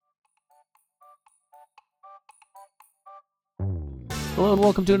Hello and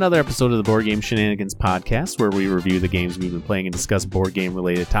welcome to another episode of the Board Game Shenanigans podcast, where we review the games we've been playing and discuss board game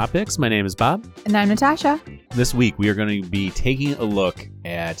related topics. My name is Bob. And I'm Natasha. This week we are going to be taking a look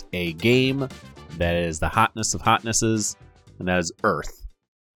at a game that is the hotness of hotnesses, and that is Earth.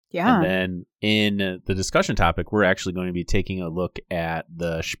 Yeah. And then in the discussion topic, we're actually going to be taking a look at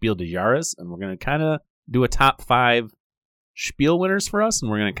the Spiel de Jahres, and we're going to kind of do a top 5 Spiel winners for us, and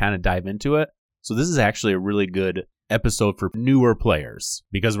we're going to kind of dive into it. So this is actually a really good episode for newer players,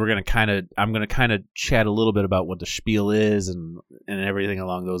 because I'm going to kind of chat a little bit about what the Spiel is and everything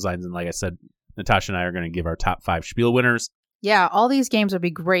along those lines. And like I said, Natasha and I are going to give our top 5 Spiel winners. Yeah, all these games would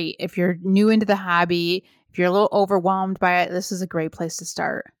be great if you're new into the hobby. If you're a little overwhelmed by it, this is a great place to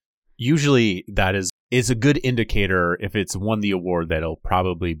start. Usually that is a good indicator. If it's won the award, that'll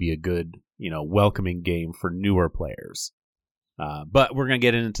probably be a good, welcoming game for newer players. But we're going to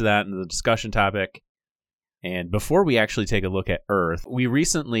get into that in the discussion topic. And before we actually take a look at Earth, we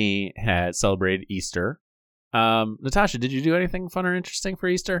recently had celebrated Easter. Natasha, did you do anything fun or interesting for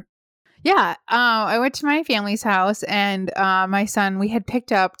Easter? Yeah, I went to my family's house, and my son, we had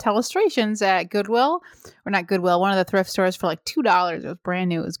picked up Telestrations at Goodwill, or not Goodwill, one of the thrift stores for like $2. It was brand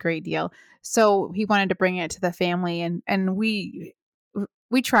new. It was a great deal. So he wanted to bring it to the family, and we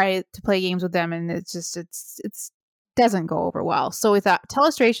try to play games with them, and it's doesn't go over well. So we thought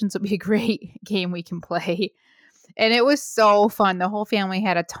Telestrations would be a great game we can play. And it was so fun. The whole family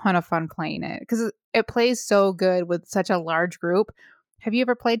had a ton of fun playing it because it plays so good with such a large group. Have you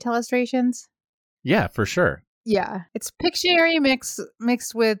ever played Telestrations? Yeah, for sure. Yeah. It's Pictionary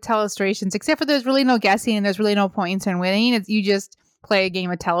mixed with Telestrations, except for there's really no guessing and there's really no points in winning. You just play a game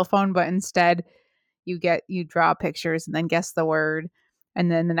of telephone, but instead you draw pictures and then guess the word.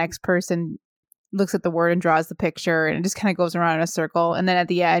 And then the next person looks at the word and draws the picture, and it just kind of goes around in a circle. And then at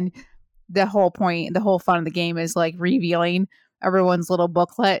the end, the whole fun of the game is like revealing everyone's little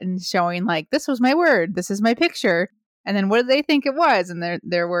booklet and showing like, this was my word, this is my picture. And then what did they think it was? And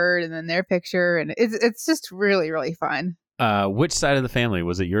their word and then their picture. And it's just really, really fun. Which side of the family?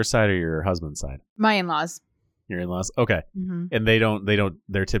 Was it your side or your husband's side? My in-laws. Your in-laws? Okay. Mm-hmm. And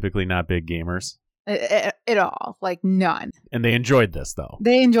they're typically not big gamers? At all. Like none. And they enjoyed this though?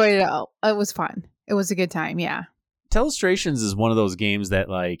 They enjoyed it all. It was fun. It was a good time. Yeah. Telestrations is one of those games that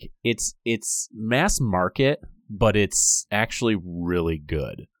like it's mass market, but it's actually really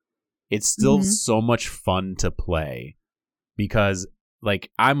good. It's still so much fun to play because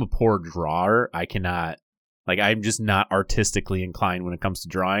like I'm a poor drawer. I'm just not artistically inclined when it comes to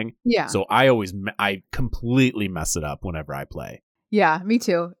drawing. Yeah. So I completely mess it up whenever I play. Yeah, me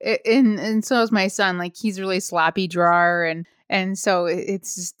too. And so is my son. Like he's a really sloppy drawer, and so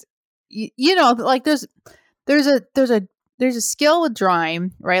it's just like there's a skill with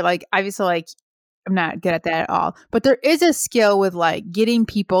drawing, right? Like obviously, like I'm not good at that at all, but there is a skill with like getting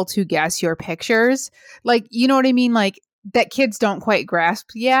people to guess your pictures. Like, you know what I mean? Like that kids don't quite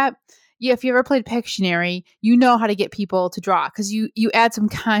grasp yet. Yeah, if you ever played Pictionary, you know how to get people to draw because you add some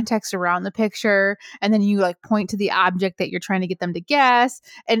context around the picture and then you like point to the object that you're trying to get them to guess.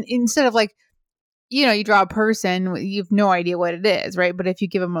 And instead of like, you draw a person, you have no idea what it is, right? But if you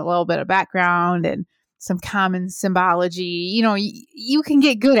give them a little bit of background and some common symbology, you can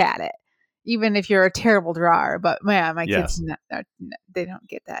get good at it, even if you're a terrible drawer. But man, my kids, they don't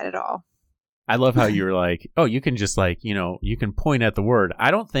get that at all. I love how you're like, oh, you can just like, you can point at the word.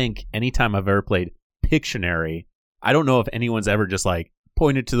 I don't think anytime I've ever played Pictionary, I don't know if anyone's ever just like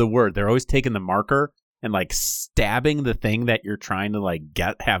pointed to the word. They're always taking the marker and like stabbing the thing that you're trying to like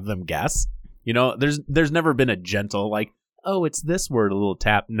have them guess. There's never been a gentle like, oh, it's this word, a little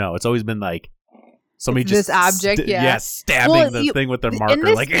tap. No, it's always been like somebody it's just this object, stabbing the thing with their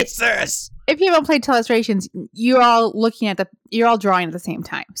marker. Like it's this. If you haven't played Telestrations, you're all drawing at the same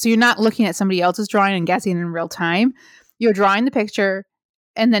time. So you're not looking at somebody else's drawing and guessing in real time. You're drawing the picture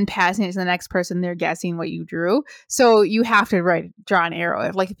and then passing it to the next person. They're guessing what you drew. So you have to draw an arrow.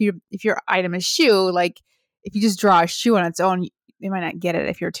 If your item is shoe, like if you just draw a shoe on its own, they might not get it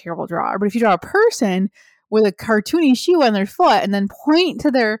if you're a terrible drawer. But if you draw a person with a cartoony shoe on their foot and then point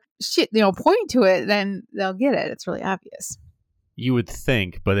to their point to it, then they'll get it. It's really obvious. You would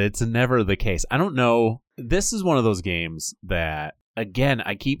think, but it's never the case. I don't know. This is one of those games that, again,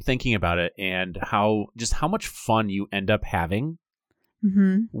 I keep thinking about it and how much fun you end up having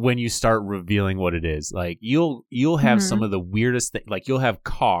when you start revealing what it is. Like you'll have some of the weirdest things. Like you'll have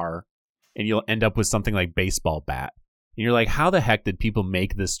car and you'll end up with something like baseball bat. And you're like, how the heck did people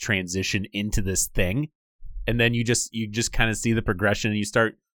make this transition into this thing? And then you just kind of see the progression and you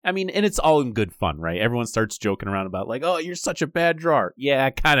start, and it's all in good fun, right? Everyone starts joking around about like, oh, you're such a bad drawer. Yeah,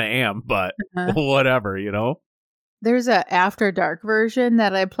 I kind of am, but whatever, There's a After Dark version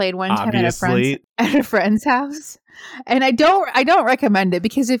that I played one time Obviously. at a friend's house, and I don't recommend it,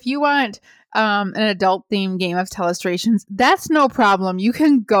 because if you want an adult themed game of Telestrations, that's no problem. You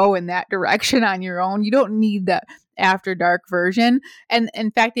can go in that direction on your own. You don't need the After Dark version. And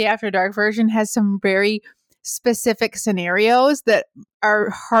in fact, the After Dark version has some very specific scenarios that are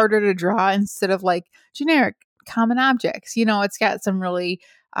harder to draw instead of like generic common objects. It's got some really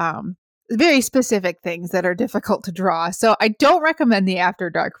very specific things that are difficult to draw. So I don't recommend the After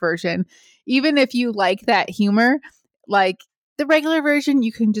Dark version. Even if you like that humor, like the regular version,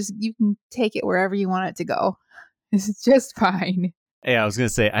 you can take it wherever you want it to go. It's just fine. Hey, I was going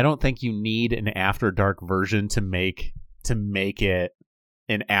to say, I don't think you need an After Dark version to make it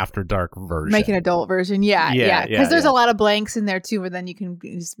an After Dark version. Make an adult version. Yeah. Because there's a lot of blanks in there too, but then you can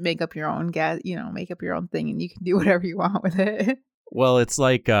just make up your own make up your own thing, and you can do whatever you want with it. Well, it's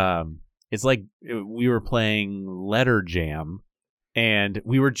like we were playing Letter Jam, and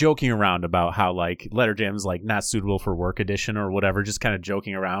we were joking around about how like Letter Jam is like not suitable for work edition or whatever, just kind of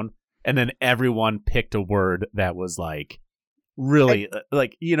joking around. And then everyone picked a word that was like really a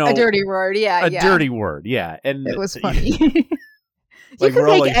dirty word. Yeah. Dirty word. Yeah. And it was funny. You can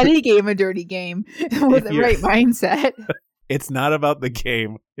make any game a dirty game with the right mindset. It's not about the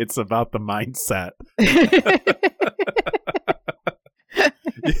game. It's about the mindset.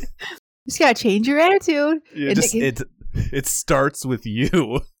 Just gotta change your attitude. It starts with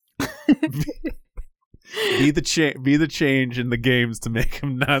you. Be the change in the games to make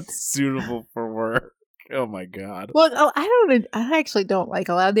them not suitable for work. Oh my god. Well, I actually don't like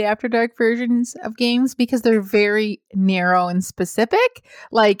a lot of the After Dark versions of games because they're very narrow and specific.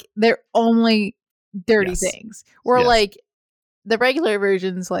 Like they're only dirty things. Or like the regular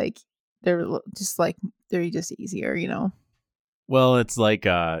versions, like they're just easier. Well, it's like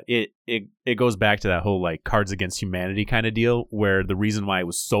it goes back to that whole like Cards Against Humanity kind of deal, where the reason why it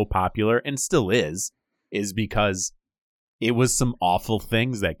was so popular and still is because it was some awful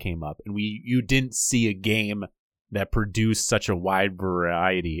things that came up, and you didn't see a game that produced such a wide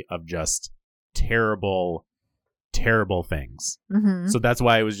variety of just terrible things. Mm-hmm. So that's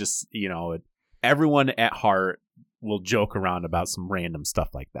why it was just, everyone at heart will joke around about some random stuff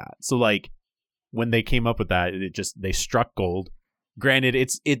like that. So like when they came up with that, they struck gold. Granted,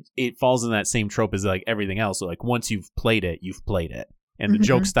 it falls in that same trope as like everything else. So like once you've played it, and the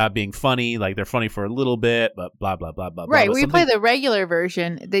jokes stop being funny. Like they're funny for a little bit, but blah blah blah blah. Right. Blah, when you play the regular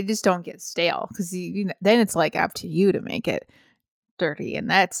version, they just don't get stale because then it's like up to you to make it dirty, and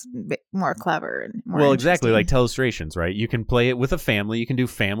that's more clever and more. Exactly like Telestrations, right? You can play it with a family. You can do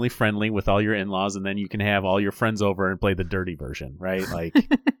family friendly with all your in-laws, and then you can have all your friends over and play the dirty version, right? Like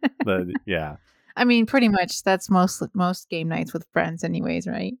I mean, pretty much that's most game nights with friends, anyways,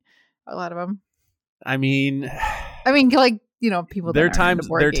 right? A lot of them. I mean, like people. There's times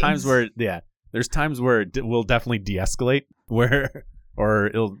where it will definitely de-escalate, or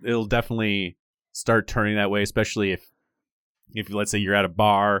it'll definitely start turning that way, especially if let's say you're at a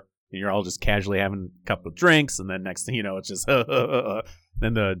bar and you're all just casually having a couple of drinks, and then next thing you know, it's just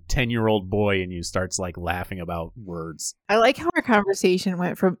then the 10-year-old boy in you starts like laughing about words. I like how our conversation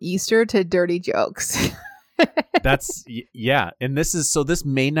went from Easter to dirty jokes. And this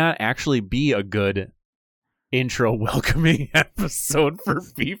may not actually be a good intro welcoming episode for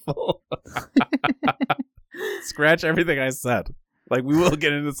people. Scratch everything I said. Like we will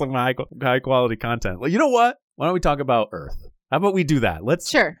get into some high quality content. Well, you know what? Why don't we talk about Earth? How about we do that?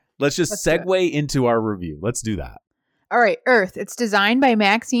 Let's just segue into our review. Let's do that. All right, Earth. It's designed by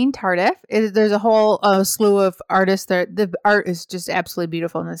Maxine Tardif. There's a whole slew of artists there. The art is just absolutely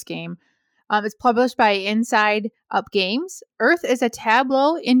beautiful in this game. It's published by Inside Up Games. Earth is a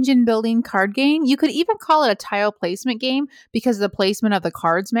tableau engine building card game. You could even call it a tile placement game because the placement of the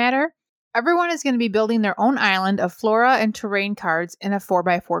cards matter. Everyone is going to be building their own island of flora and terrain cards in a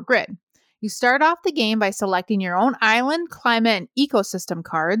 4x4 grid. You start off the game by selecting your own island, climate, and ecosystem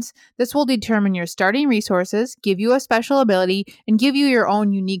cards. This will determine your starting resources, give you a special ability, and give you your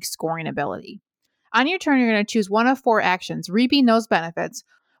own unique scoring ability. On your turn, you're going to choose one of 4 actions, reaping those benefits,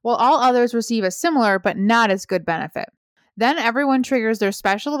 while all others receive a similar but not as good benefit. Then everyone triggers their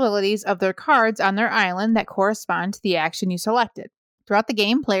special abilities of their cards on their island that correspond to the action you selected. Throughout the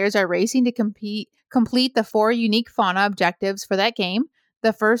game, players are racing to complete the 4 unique fauna objectives for that game,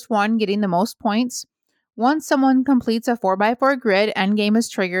 the first one getting the most points. Once someone completes a 4x4 grid, endgame is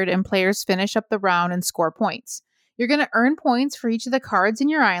triggered and players finish up the round and score points. You're going to earn points for each of the cards in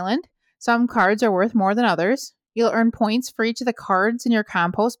your island. Some cards are worth more than others. You'll earn points for each of the cards in your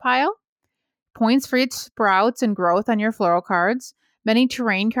compost pile, points for each sprouts and growth on your floral cards, Many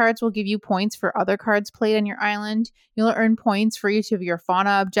terrain cards will give you points for other cards played on your island. You'll earn points for each of your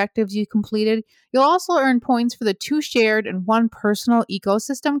fauna objectives you completed. You'll also earn points for the 2 shared and 1 personal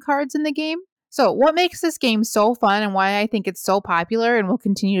ecosystem cards in the game. So what makes this game so fun and why I think it's so popular and will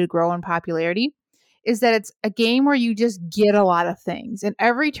continue to grow in popularity is that it's a game where you just get a lot of things. And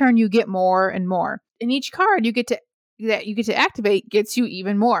every turn you get more and more. And each card you get to activate gets you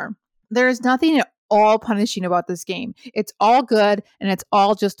even more. There is nothing at all punishing about this game. It's all good and it's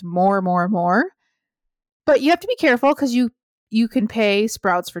all just more. But you have to be careful because you can pay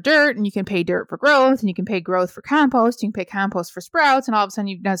sprouts for dirt, and you can pay dirt for growth, and you can pay growth for compost. You can pay compost for sprouts, and all of a sudden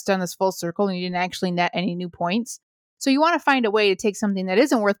you've just done this full circle and you didn't actually net any new points. So you want to find a way to take something that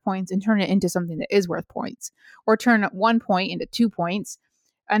isn't worth points and turn it into something that is worth points, or turn 1 point into 2 points.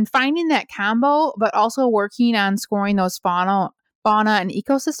 And finding that combo, but also working on scoring those fauna and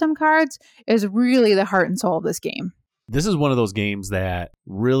ecosystem cards is really the heart and soul of this game. This is one of those games that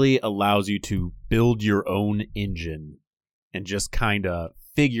really allows you to build your own engine and just kind of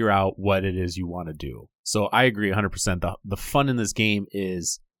figure out what it is you want to do. So I agree 100%. The fun in this game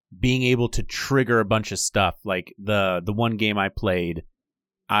is being able to trigger a bunch of stuff. Like the one game I played,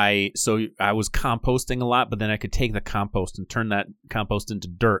 I was composting a lot, but then I could take the compost and turn that compost into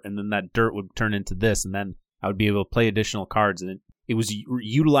dirt, and then that dirt would turn into this, and then I would be able to play additional cards, and it was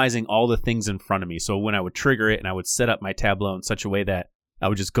utilizing all the things in front of me. So when I would trigger it, and I would set up my tableau in such a way that I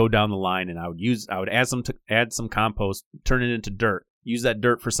would just go down the line, and I would add some compost, turn it into dirt, use that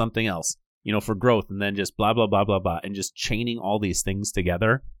dirt for something else, for growth, and then just blah blah blah blah blah, and just chaining all these things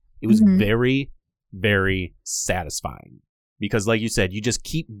together. It was very, very satisfying because, like you said, you just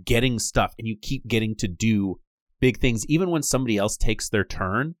keep getting stuff, and you keep getting to do big things. Even when somebody else takes their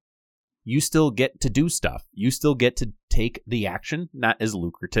turn, you still get to do stuff. You still get to take the action, not as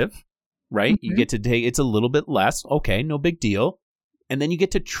lucrative, right? You get to take, it's a little bit less. Okay, no big deal. And then you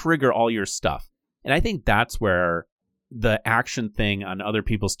get to trigger all your stuff. And I think that's where the action thing on other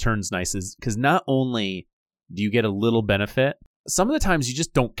people's turns nice is because not only do you get a little benefit, some of the times you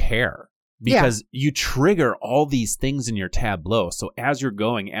just don't care because you trigger all these things in your tableau. So as you're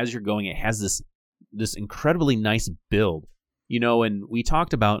going, it has this incredibly nice build. And we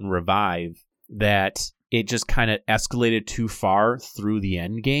talked about in Revive that it just kind of escalated too far through the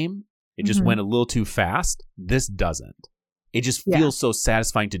end game. It just went a little too fast. This doesn't. It just feels so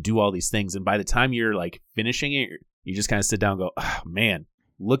satisfying to do all these things. And by the time you're like finishing it, you just kind of sit down and go, oh, man,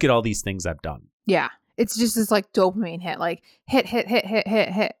 look at all these things I've done. Yeah. It's just this like dopamine hit, like hit.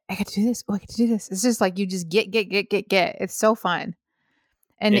 I get to do this. Oh, I get to do this. It's just like you just get. It's so fun.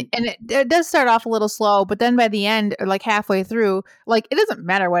 And it does start off a little slow, but then by the end, or like halfway through, like it doesn't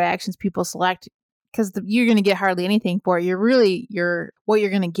matter what actions people select because you're going to get hardly anything for it. What you're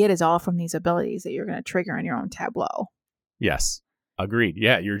going to get is all from these abilities that you're going to trigger on your own tableau. Yes, agreed.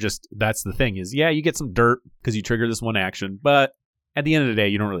 Yeah, that's the thing is, you get some dirt because you trigger this one action, but at the end of the day,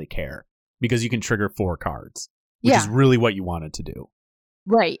 you don't really care because you can trigger 4 cards, which is really what you wanted to do.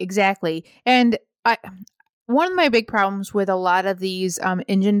 Right, exactly. And one of my big problems with a lot of these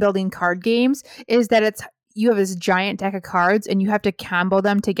engine building card games is that you have this giant deck of cards and you have to combo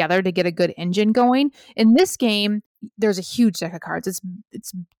them together to get a good engine going. In this game, there's a huge deck of cards.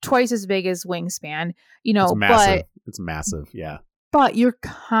 It's twice as big as Wingspan, It's massive. It's massive, yeah. But you're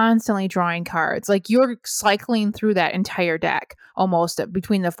constantly drawing cards. Like you're cycling through that entire deck almost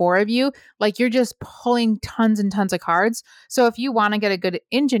between the 4 of you. Like you're just pulling tons and tons of cards. So if you want to get a good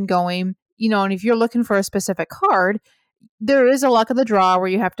engine going, and if you're looking for a specific card, there is a luck of the draw where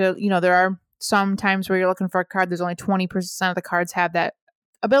you have to, there are some times where you're looking for a card. There's only 20% of the cards have that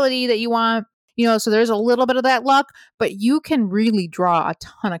ability that you want, so there's a little bit of that luck, but you can really draw a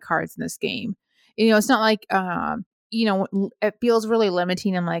ton of cards in this game. It's not like, it feels really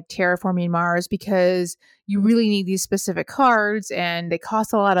limiting in like Terraforming Mars because you really need these specific cards and they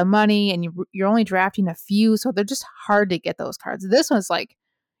cost a lot of money and you're only drafting a few. So they're just hard to get those cards. This one's like,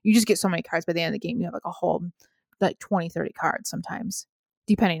 you just get so many cards by the end of the game. You have like a whole like 20, 30 cards sometimes,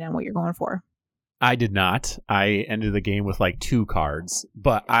 depending on what you're going for. I did not. I ended the game with like 2 cards,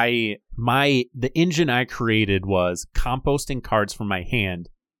 but the engine I created was composting cards from my hand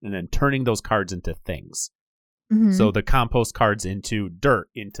and then turning those cards into things. So the compost cards into dirt,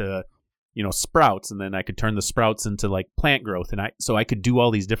 into, sprouts, and then I could turn the sprouts into like plant growth. And so I could do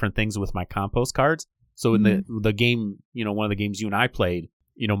all these different things with my compost cards. So in the game, one of the games you and I played,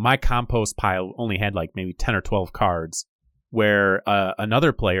 my compost pile only had like maybe 10 or 12 cards, where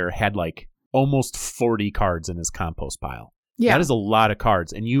another player had like almost 40 cards in his compost pile. Yeah. That is a lot of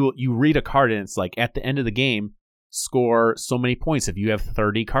cards. And you read a card and it's like at the end of the game, score so many points if you have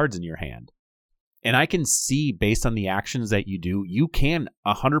 30 cards in your hand. And I can see based on the actions that you do, you can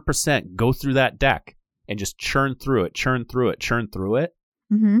 100% go through that deck and just churn through it,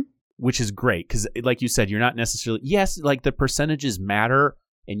 Mm-hmm. which is great. Because like you said, you're not necessarily, yes, like the percentages matter.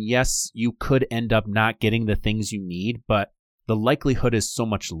 And yes, you could end up not getting the things you need, but the likelihood is so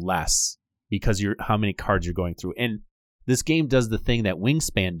much less because you're how many cards you're going through. And this game does the thing that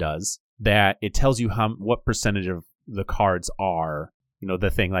Wingspan does, that it tells you what percentage of the cards are,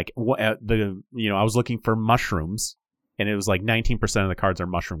 the thing like I was looking for mushrooms and it was like 19% of the cards are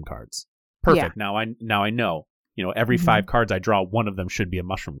mushroom cards. Perfect. Yeah. Now I know, every 5 cards I draw, one of them should be a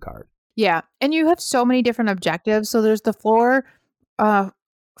mushroom card. Yeah. And you have so many different objectives. So there's the floor,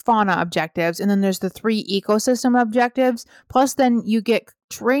 fauna objectives, and then there's the 3 ecosystem objectives. Plus, then you get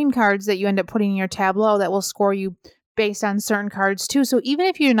terrain cards that you end up putting in your tableau that will score you based on certain cards too. So even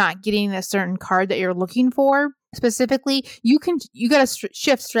if you're not getting a certain card that you're looking for specifically, you got to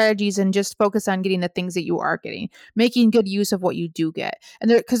shift strategies and just focus on getting the things that you are getting, making good use of what you do get. And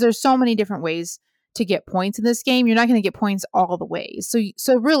because there's so many different ways to get points in this game, you're not going to get points all the ways.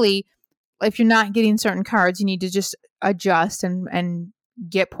 So really, if you're not getting certain cards, you need to just adjust and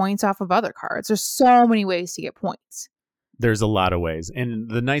get points off of other cards. There's so many ways to get points. There's a lot of ways. And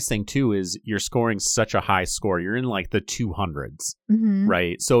the nice thing too is you're scoring such a high score. You're in like the 200s,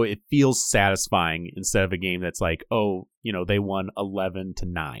 right? So it feels satisfying instead of a game that's like, oh, they won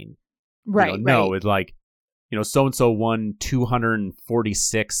 11-9. Right. No, it's like, so-and-so won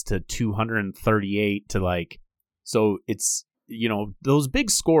 246 to 238 to like, so it's, those big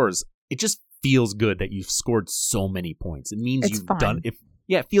scores, it just feels good that you've scored so many points. It means you've done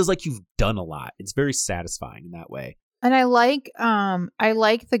it feels like you've done a lot. It's very satisfying in that way. And I like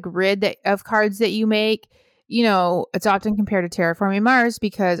the grid of cards that you make. It's often compared to Terraforming Mars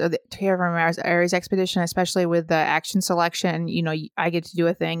because of the Terraforming Mars Ares Expedition, especially with the action selection. I get to do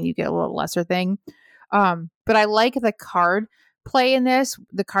a thing, you get a little lesser thing. But I like the card play in this,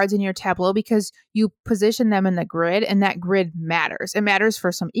 the cards in your tableau, because you position them in the grid, and that grid matters. It matters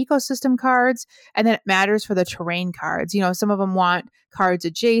for some ecosystem cards, and then it matters for the terrain cards. Some of them want cards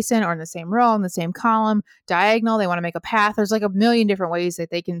adjacent or in the same row, in the same column, diagonal. They want to make a path. There's like a million different ways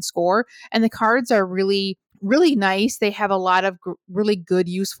that they can score. And the cards are really, really nice. They have a lot of really good,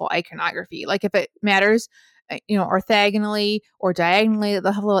 useful iconography. Like if it matters, orthogonally or diagonally,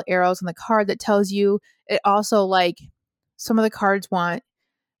 they'll have little arrows on the card that tells you. It also, like, some of the cards want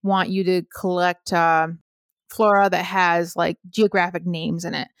you to collect flora that has like geographic names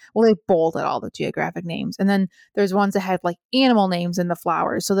in it. Well, they bolded all the geographic names. And then there's ones that had like animal names in the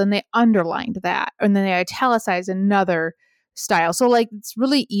flowers. So then they underlined that. And then they italicized another style. So like it's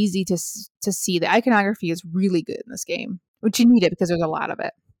really easy to see. The iconography is really good in this game, which you need it because there's a lot of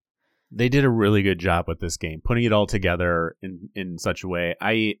it. They did a really good job with this game, putting it all together in such a way.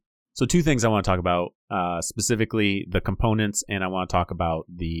 So 2 things I want to talk about, specifically the components, and I want to talk about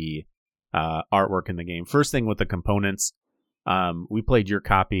the artwork in the game. First thing with the components, we played your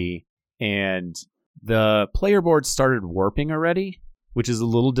copy, and the player board started warping already, which is a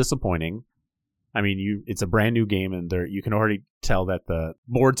little disappointing. I mean, it's a brand new game, and you can already tell that the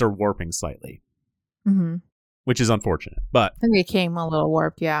boards are warping slightly, which is unfortunate. But I think it came a little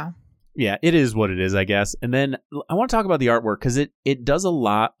warped, yeah. Yeah, it is what it is, I guess. And then I want to talk about the artwork because it does a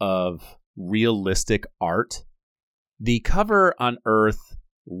lot of realistic art. The cover on Earth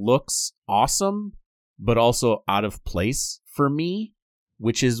looks awesome, but also out of place for me,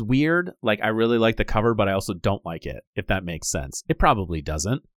 which is weird. Like, I really like the cover, but I also don't like it, if that makes sense. It probably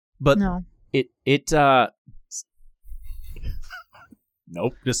doesn't. But no.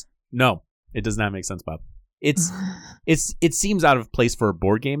 Nope, just no. It does not make sense, Bob. It seems out of place for a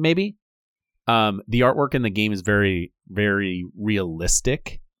board game, maybe. The artwork in the game is very, very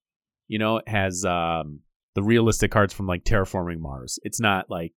realistic. It has the realistic cards from like Terraforming Mars. It's not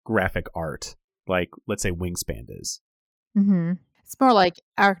like graphic art like, let's say, Wingspan is. It's more like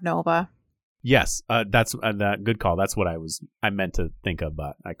Arc Nova. Yes, that's that good call. That's what I meant to think of,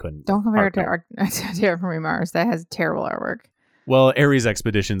 but I couldn't. Don't compare it to Terraforming Mars. That has terrible artwork. Well, Ares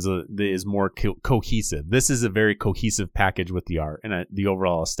Expeditions is more cohesive. This is a very cohesive package with the art, and the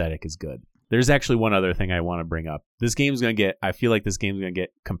overall aesthetic is good. There's actually one other thing I want to bring up. I feel like this game's going to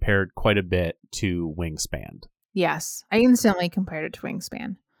get compared quite a bit to Wingspan. Yes, I instantly compared it to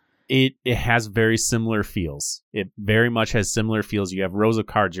Wingspan. It has very similar feels. It very much has similar feels. You have rows of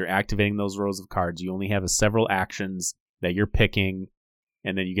cards. You're activating those rows of cards. You only have several actions that you're picking,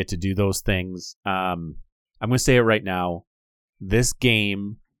 and then you get to do those things. I'm going to say it right now. This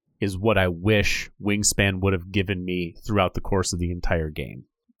game is what I wish Wingspan would have given me throughout the course of the entire game.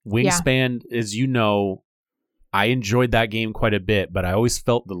 Wingspan, as you know, I enjoyed that game quite a bit, but I always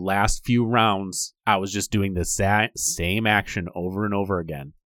felt the last few rounds, I was just doing the same action over and over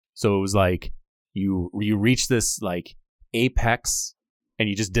again. So it was like you reach this like apex and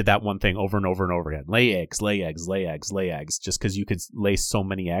you just did that one thing over and over and over again. Lay eggs, lay eggs, lay eggs, lay eggs, just because you could lay so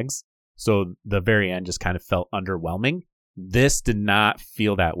many eggs. So the very end just kind of felt underwhelming. This did not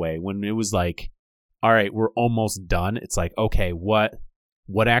feel that way. When it was like, all right, we're almost done. It's like, okay, what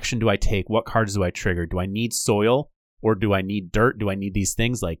action do I take? What cards do I trigger? Do I need soil or do I need dirt? Do I need these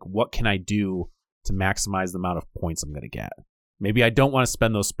things? Like, what can I do to maximize the amount of points I'm going to get? Maybe I don't want to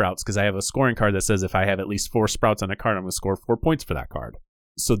spend those sprouts because I have a scoring card that says if I have at least 4 sprouts on a card, I'm going to score 4 points for that card.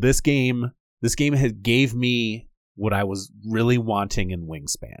 So this game gave me what I was really wanting in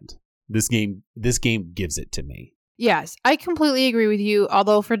Wingspan. This game gives it to me. Yes, I completely agree with you,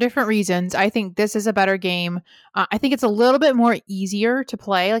 although for different reasons. I think this is a better game. I think it's a little bit more easier to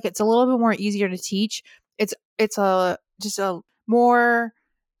play. Like, it's a little bit more easier to teach. It's just a more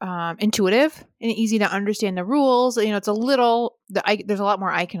intuitive and easy to understand the rules. You know, it's a little there's a lot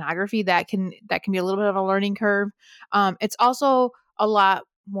more iconography that can be a little bit of a learning curve. It's also a lot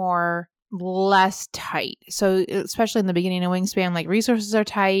more less tight. So especially in the beginning of Wingspan, like resources are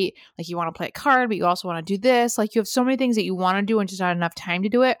tight. Like you want to play a card, but you also want to do this. Like you have so many things that you want to do and just not enough time to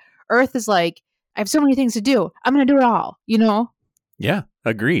do it. Earth is like, I have so many things to do. I'm going to do it all, you know? Yeah,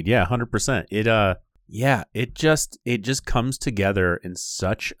 agreed. Yeah, 100%. It just comes together in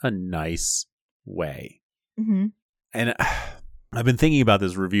such a nice way. Mm-hmm. And I've been thinking about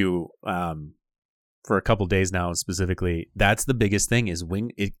this review for a couple days now. Specifically, that's the biggest thing is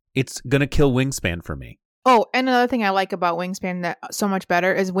it's gonna kill Wingspan for me. Oh, and another thing I like about Wingspan that so much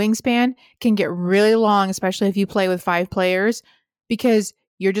better is Wingspan can get really long, especially if you play with 5 players, because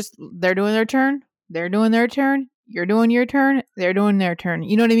they're doing their turn, they're doing their turn, you're doing your turn, they're doing their turn.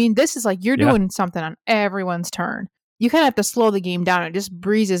 You know what I mean? This is like you're doing something on everyone's turn. You kind of have to slow the game down. It just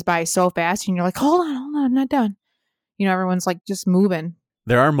breezes by so fast, and you're like, hold on, I'm not done. You know, everyone's like just moving.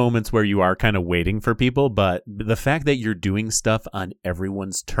 There are moments where you are kind of waiting for people, but the fact that you're doing stuff on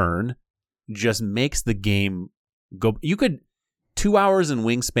everyone's turn just makes the game go. You could 2 hours in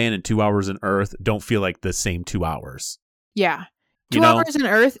Wingspan and 2 hours in Earth don't feel like the same 2 hours. Yeah. 2 hours in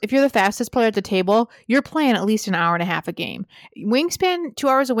Earth, if you're the fastest player at the table, you're playing at least an hour and a half a game. Wingspan, 2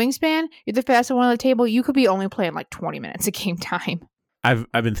 hours of Wingspan, you're the fastest one at the table, you could be only playing like 20 minutes of game time. I've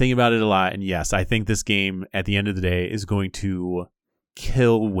been thinking about it a lot, and yes, I think this game at the end of the day is going to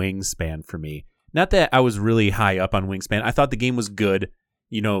kill Wingspan for me. Not that I was really high up on Wingspan. I thought the game was good.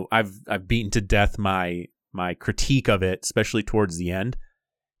 You know, I've beaten to death my critique of it, especially towards the end.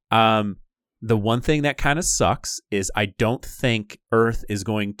 The one thing that kind of sucks is I don't think Earth is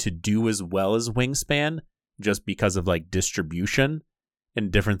going to do as well as Wingspan just because of like distribution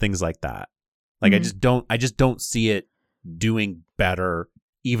and different things like that. Like I just don't see it doing better,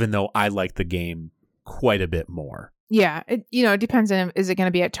 even though I like the game quite a bit more. Yeah, it depends on, is it going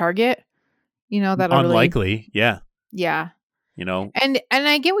to be at Target? You know, that'll unlikely. Yeah. You know, and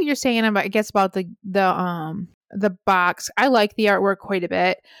I get what you're saying about, I guess, about the box. I like the artwork quite a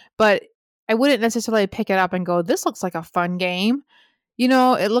bit, but I wouldn't necessarily pick it up and go, this looks like a fun game. You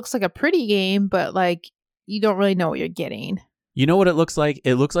know, it looks like a pretty game, but like you don't really know what you're getting. You know what it looks like?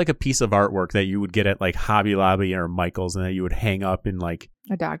 It looks like a piece of artwork that you would get at like Hobby Lobby or Michael's and that you would hang up in like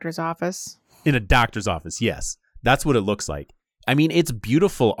a doctor's office. In a doctor's office, yes. That's what it looks like. I mean, it's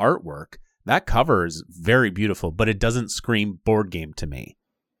beautiful artwork. That cover is very beautiful, but it doesn't scream board game to me.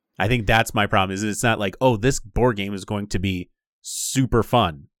 I think that's my problem, is it's not like, oh, this board game is going to be super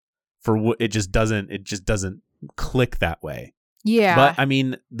fun. It just doesn't click that way. Yeah. But I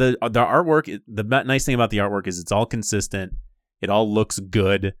mean, the artwork, the nice thing about the artwork is it's all consistent. It all looks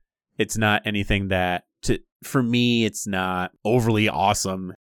good. It's not anything that for me, it's not overly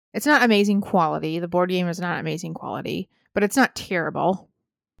awesome. It's not amazing quality. The board game is not amazing quality, but it's not terrible.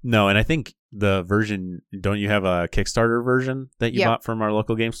 No, and I think the version, don't you have a Kickstarter version that you bought from our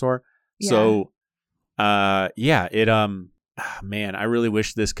local game store? Yeah. So, man, I really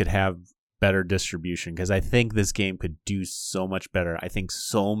wish this could have better distribution because I think this game could do so much better. I think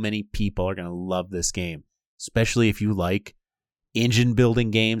so many people are going to love this game, especially if you like engine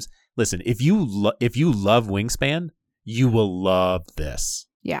building games. Listen, if you love Wingspan, you will love this.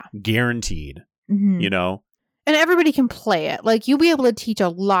 Yeah. Guaranteed. Mm-hmm. You know? And everybody can play it. Like, you'll be able to teach a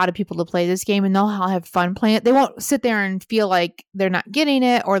lot of people to play this game and they'll all have fun playing it. They won't sit there and feel like they're not getting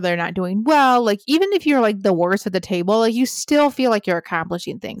it or they're not doing well. Like, even if you're like the worst at the table, like you still feel like you're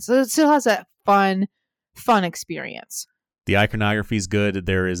accomplishing things. So it still has that fun experience. The iconography is good.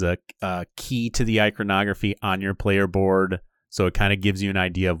 There is a key to the iconography on your player board. So it kind of gives you an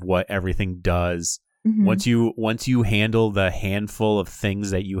idea of what everything does. Mhm. Once you handle the handful of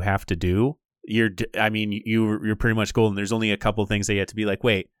things that you have to do, you're pretty much golden. There's only a couple things that you have to be like,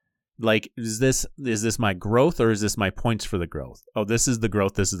 wait, like is this my growth or is this my points for the growth? Oh, this is the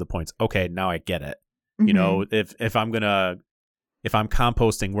growth, this is the points. Okay, now I get it. You know, if I'm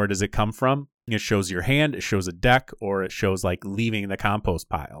composting, where does it come from? It shows your hand, it shows a deck, or it shows like leaving the compost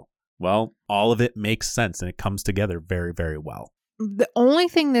pile. Well, all of it makes sense and it comes together very, very well. The only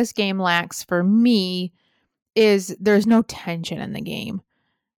thing this game lacks for me is there's no tension in the game.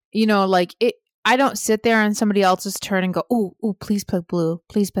 You know, like I don't sit there on somebody else's turn and go, "Ooh, please pick blue.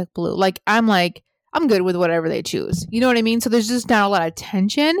 Please pick blue." I'm good with whatever they choose. You know what I mean? So there's just not a lot of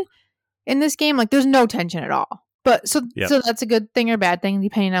tension in this game. Like there's no tension at all. But so that's a good thing or bad thing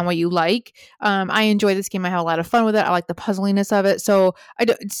depending on what you like. I enjoy this game. I have a lot of fun with it. I like the puzzliness of it. So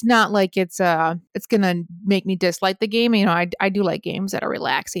it's not like it's gonna make me dislike the game. You know, I do like games that are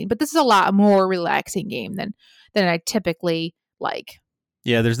relaxing, but this is a lot more relaxing game than I typically like.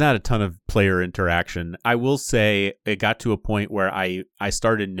 Yeah, there's not a ton of player interaction. I will say it got to a point where I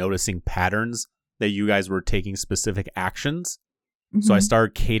started noticing patterns that you guys were taking specific actions. So I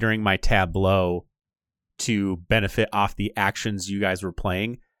started catering my tableau to benefit off the actions you guys were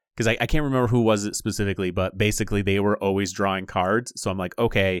playing. Because I can't remember who was it specifically, but basically they were always drawing cards. So I'm like,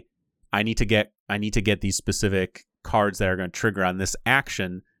 okay, I need to get these specific cards that are going to trigger on this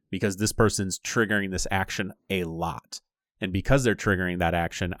action because this person's triggering this action a lot. And because they're triggering that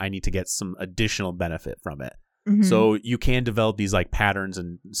action, I need to get some additional benefit from it. So you can develop these like patterns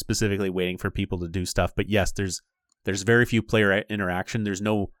and specifically waiting for people to do stuff. But yes, there's very few player interaction. There's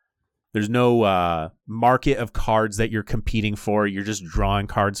no market of cards that you're competing for. You're just drawing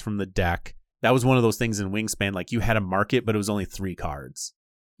cards from the deck. That was one of those things in Wingspan. Like you had a market, but it was only 3 cards.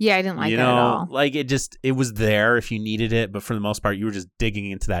 Yeah, I didn't like that at all. Like it was there if you needed it, but for the most part, you were just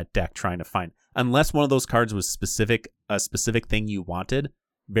digging into that deck trying to find. Unless one of those cards was a specific thing you wanted,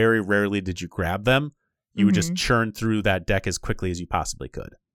 very rarely did you grab them. You would just churn through that deck as quickly as you possibly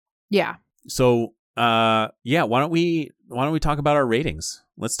could. Yeah. So, why don't we talk about our ratings?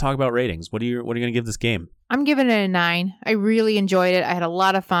 Let's talk about ratings. What are you going to give this game? I'm giving it a 9. I really enjoyed it. I had a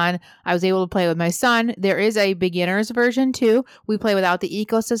lot of fun. I was able to play with my son. There is a beginner's version too. We play without the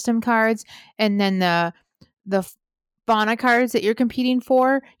ecosystem cards, and then the fauna cards that you're competing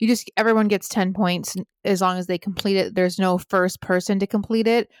for. Everyone gets 10 points as long as they complete it. There's no first person to complete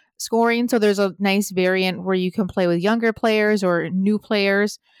it scoring. So there's a nice variant where you can play with younger players or new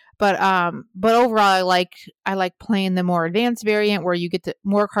players. But overall, I like playing the more advanced variant where you get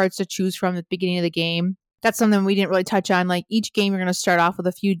more cards to choose from at the beginning of the game. That's something we didn't really touch on. Like each game, you're going to start off with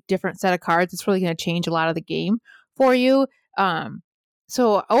a few different set of cards. It's really going to change a lot of the game for you.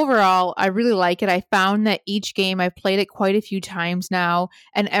 So overall, I really like it. I found that each game, I've played it quite a few times now,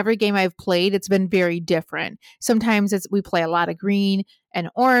 and every game I've played, it's been very different. Sometimes we play a lot of green and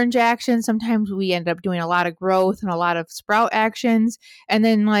orange action. Sometimes we end up doing a lot of growth and a lot of sprout actions. And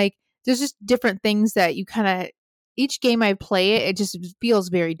then there's just different things that you kind of, each game I play it just feels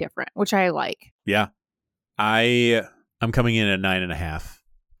very different, which I like. Yeah. I'm coming in at 9.5.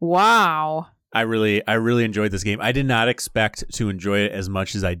 Wow. I really enjoyed this game. I did not expect to enjoy it as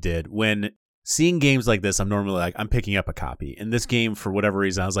much as I did. When seeing games like this, I'm normally like, I'm picking up a copy. In this game, for whatever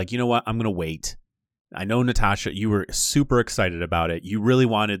reason, I was like, you know what? I'm going to wait. I know, Natasha, you were super excited about it. You really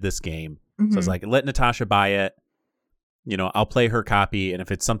wanted this game. So I was like, let Natasha buy it. You know, I'll play her copy. And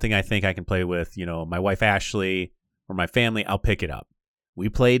if it's something I think I can play with, you know, my wife, Ashley, or my family, I'll pick it up. We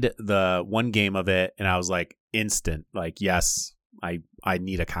played the one game of it, and I was like, instant. Like, yes, I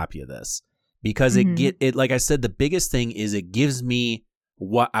need a copy of this. Because it like I said, the biggest thing is it gives me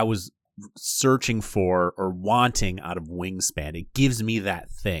what I was searching for or wanting out of Wingspan. It gives me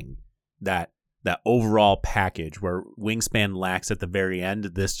that thing, that overall package where Wingspan lacks at the very end.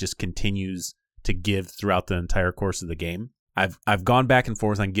 This just continues to give throughout the entire course of the game. I've gone back and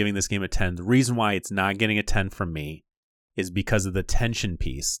forth on giving this game a 10. The reason why it's not getting a 10 from me is because of the tension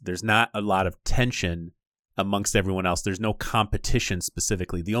piece. There's not a lot of tension amongst everyone else. There's no competition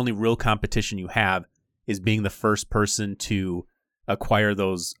specifically. The only real competition you have is being the first person to acquire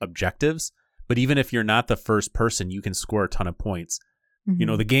those objectives. But even if you're not the first person, you can score a ton of points. You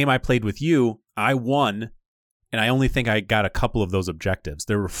know, the game I played with you, I won, and I only think I got a couple of those objectives.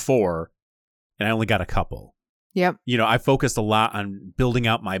 There were 4, and I only got a couple. Yep. You know, I focused a lot on building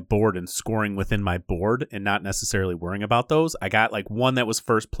out my board and scoring within my board and not necessarily worrying about those. I got like one that was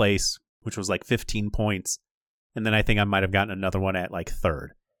first place, which was like 15 points. And then I think I might have gotten another one at like 3rd.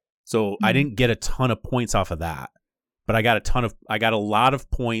 So I didn't get a ton of points off of that, but I got a lot of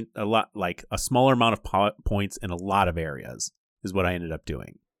like a smaller amount of points in a lot of areas is what I ended up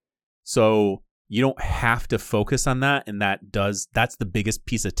doing. So you don't have to focus on that. And that's the biggest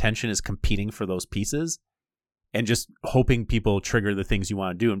piece of tension, is competing for those pieces and just hoping people trigger the things you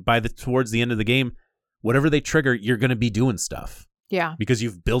want to do. And towards the end of the game, whatever they trigger, you're going to be doing stuff. Yeah. Because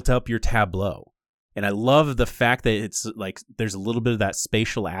you've built up your tableau. And I love the fact that it's like there's a little bit of that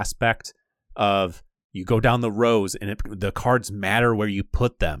spatial aspect of you go down the rows and the cards matter where you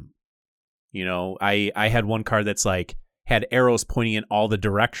put them. You know, I had one card that's like had arrows pointing in all the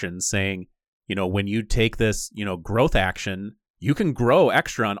directions saying, you know, when you take this, you know, growth action, you can grow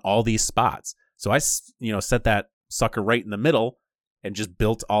extra on all these spots. So I, you know, set that sucker right in the middle and just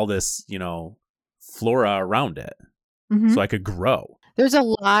built all this, you know, flora around it so I could grow. There's a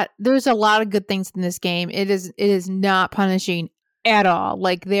lot of good things in this game. It is not punishing at all.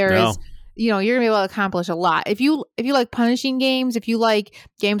 Like there is, you know, you're gonna be able to accomplish a lot. If you like punishing games, if you like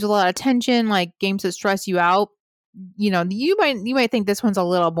games with a lot of tension, like games that stress you out, you know, you might think this one's a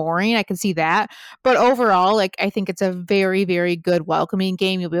little boring. I can see that. But overall, like I think it's a very, very good welcoming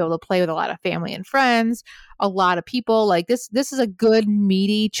game. You'll be able to play with a lot of family and friends, a lot of people. Like this is a good,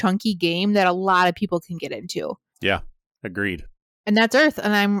 meaty, chunky game that a lot of people can get into. Yeah, agreed. And that's Earth,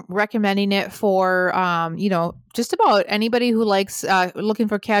 and I'm recommending it for, you know, just about anybody who likes looking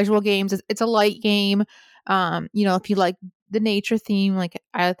for casual games. It's a light game. You know, if you like the nature theme, like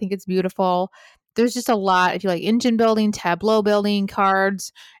I think it's beautiful. There's just a lot. If you like engine building, tableau building,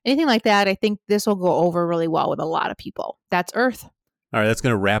 cards, anything like that, I think this will go over really well with a lot of people. That's Earth. All right, that's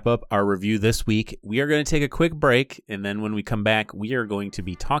going to wrap up our review this week. We are going to take a quick break, and then when we come back, we are going to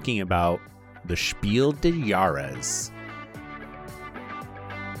be talking about the Spiel des Jahres.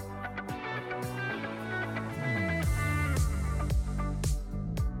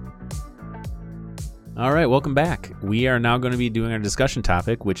 All right, welcome back. We are now going to be doing our discussion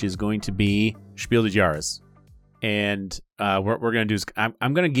topic, which is going to be Spiel des Jahres. And what we're going to do is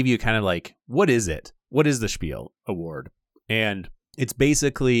I'm going to give you kind of like, what is it? What is the Spiel Award? And it's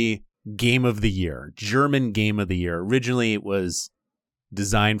basically Game of the Year, German Game of the Year. Originally, it was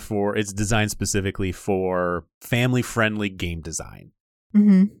designed specifically for family-friendly game design.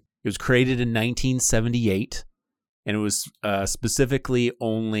 Mm-hmm. It was created in 1978, and it was specifically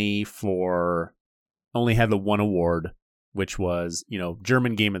only had the one award, which was, you know,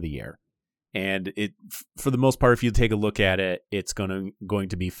 German Game of the Year. And it, for the most part, if you take a look at it, it's going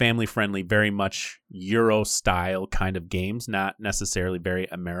to be family friendly, very much Euro style kind of games, not necessarily very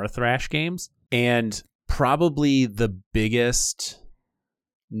Amerithrash games. And probably the biggest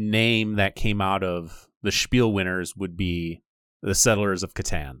name that came out of the Spiel winners would be the Settlers of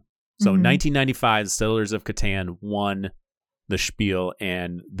Catan. So 1995, the Settlers of Catan won the Spiel,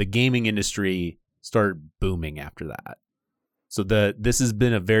 and the gaming industry started booming after that. So this has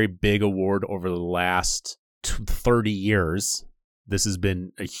been a very big award over the last 30 years. This has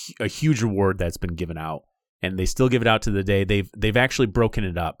been a huge award that's been given out, and they still give it out to the day. They've actually broken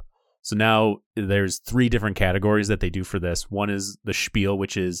it up. So now there's 3 different categories that they do for this. One is the Spiel,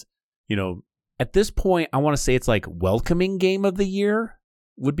 which is, you know, at this point, I want to say it's like welcoming game of the year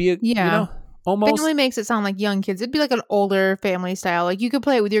would be you know, almost. Family makes it sound like young kids. It'd be like an older family style. Like you could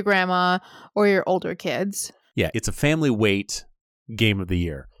play it with your grandma or your older kids. Yeah, it's a family weight game of the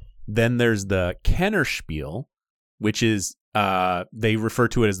year. Then there's the Kennerspiel, which is they refer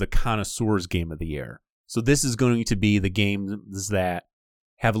to it as the connoisseur's game of the year. So this is going to be the games that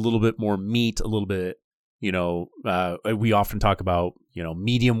have a little bit more meat, a little bit, you know, we often talk about, you know,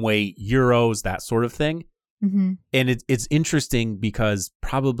 medium weight Euros, that sort of thing. Mm-hmm. And it's interesting because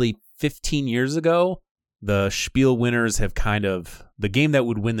probably 15 years ago, the Spiel winners have kind of, the game that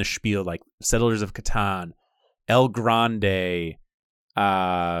would win the Spiel, like Settlers of Catan, El Grande,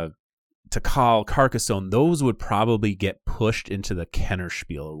 Tikal, Carcassonne, those would probably get pushed into the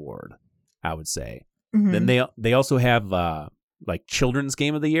Kennerspiel Award, I would say. Mm-hmm. Then they also have like Children's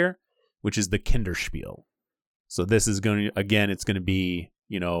Game of the Year, which is the Kinderspiel. So this is going to, again, it's going to be,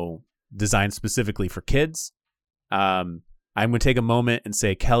 you know, designed specifically for kids. I'm going to take a moment and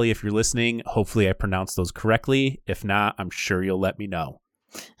say, Kelly, if you're listening, hopefully I pronounced those correctly. If not, I'm sure you'll let me know.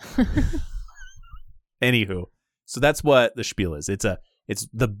 Anywho, so that's what the Spiel is. It's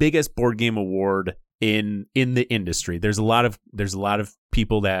the biggest board game award in the industry. There's a lot of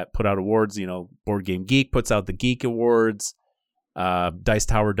people that put out awards. You know, Board Game Geek puts out the Geek Awards. Dice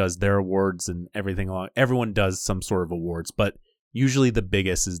Tower does their awards and everything along. Everyone does some sort of awards, but usually the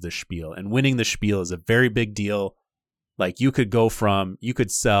biggest is the Spiel. And winning the Spiel is a very big deal. Like you could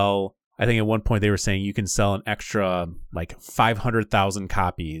sell, I think at one point they were saying you can sell an extra like 500,000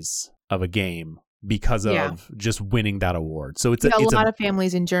 copies of a game because of just winning that award. So it's a lot of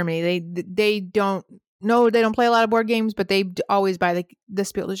families in Germany. They don't play a lot of board games, but they always buy the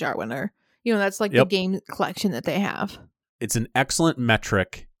Spiel des Jahres winner. That's like the Yep. game collection that they have. It's an excellent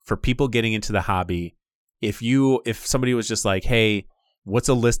metric for people getting into the hobby. If somebody was just like, hey, what's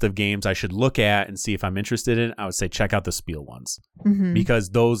a list of games I should look at and see if I'm interested in, I would say check out the Spiel ones. Mm-hmm. Because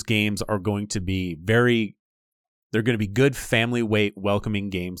those games are going to be they're going to be good family weight welcoming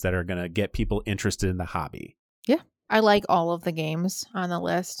games that are going to get people interested in the hobby. Yeah. I like all of the games on the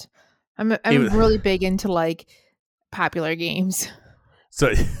list. I'm really big into like popular games.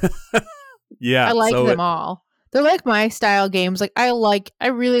 So yeah, I like them all. They're like my style games. Like I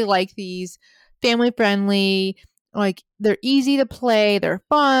really like these family friendly. Like they're easy to play. They're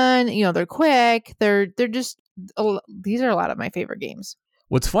fun. They're quick. They're just these are a lot of my favorite games.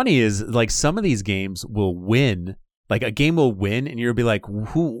 What's funny is like some of these games will win. Like a game will win, and you'll be like,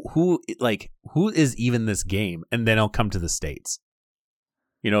 who is even this game? And then it'll come to the States.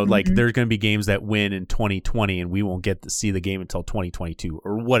 Like there's going to be games that win in 2020, and we won't get to see the game until 2022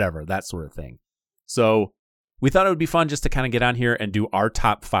 or whatever, that sort of thing. So we thought it would be fun just to kind of get on here and do our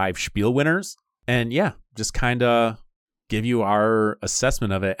top 5 Spiel winners, and yeah, just kind of give you our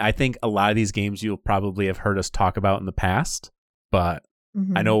assessment of it. I think a lot of these games you'll probably have heard us talk about in the past, but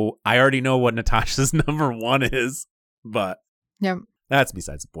I already know what Natasha's number 1 is. But that's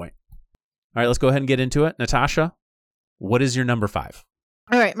besides the point. All right, let's go ahead and get into it. Natasha, what is your number 5?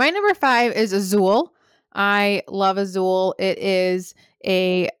 All right, my number 5 is Azul. I love Azul. It is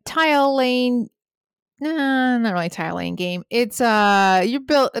a tile lane. No, not really tile lane game. It's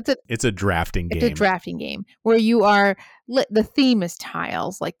It's a drafting game. It's a drafting game where you are the theme is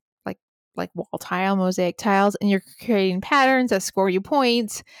tiles, like wall tile, mosaic tiles, and you're creating patterns that score you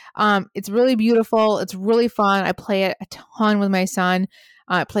points. It's really beautiful. It's really fun. I play it a ton with my son.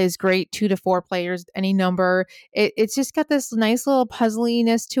 It plays great 2 to 4 players, any number. It's just got this nice little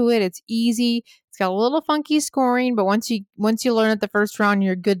puzzliness to it. It's easy. It's got a little funky scoring, but once you learn it the first round,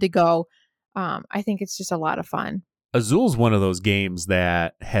 you're good to go. I think it's just a lot of fun. Azul's one of those games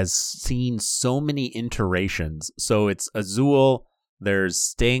that has seen so many iterations. So it's Azul. There's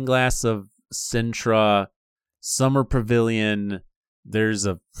Stained Glass of Sintra, Summer Pavilion. There's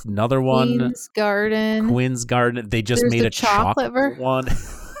another one. Queen's Garden. They just made a chocolate one.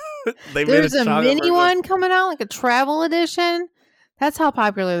 There's a mini one coming out, like a travel edition. That's how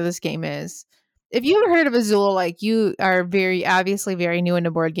popular this game is. If you haven't heard of Azul, like you are obviously very new into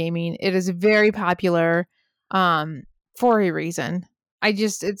board gaming. It is very popular for a reason.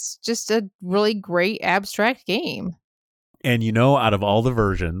 It's just a really great abstract game. And out of all the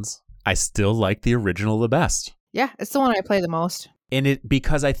versions, I still like the original the best. Yeah, it's the one I play the most. And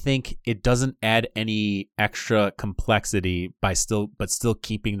because I think it doesn't add any extra complexity but still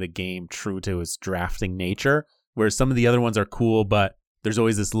keeping the game true to its drafting nature. Whereas some of the other ones are cool, but there's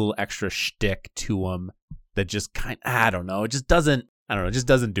always this little extra shtick to them that just I don't know. It just doesn't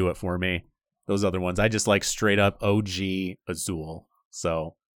do it for me. Those other ones, I just like straight up OG Azul.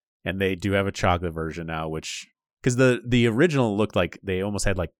 So, and they do have a chocolate version now, because the original looked like they almost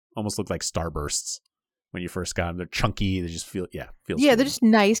looked like starbursts when you first got them. They're chunky. They just feels they're just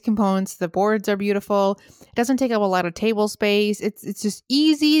nice components. The boards are beautiful. It doesn't take up a lot of table space. It's just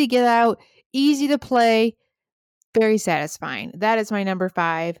easy to get out, easy to play, very satisfying. That is my number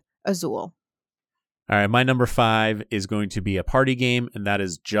 5, Azul. All right, my number 5 is going to be a party game, and that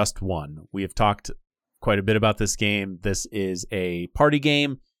is Just One. We have talked quite a bit about this game. This is a party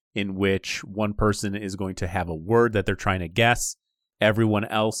game in which one person is going to have a word that they're trying to guess. Everyone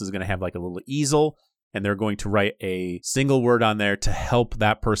else is going to have like a little easel, and they're going to write a single word on there to help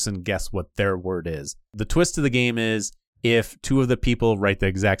that person guess what their word is. The twist of the game is if 2 of the people write the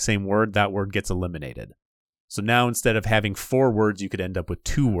exact same word, that word gets eliminated. So now instead of having 4 words, you could end up with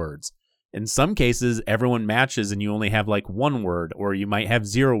 2 words. In some cases, everyone matches and you only have like 1 word, or you might have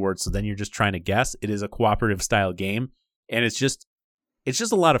 0 words, so then you're just trying to guess. It is a cooperative style game, and it's just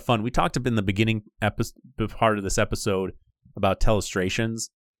a lot of fun. We talked in the beginning part of this episode about telestrations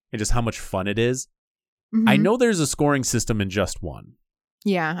and just how much fun it is. Mm-hmm. I know there's a scoring system in Just One.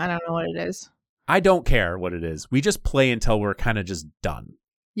 Yeah, I don't know what it is. I don't care what it is. We just play until we're kind of just done.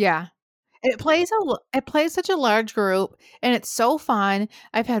 Yeah. It plays such a large group, and it's so fun.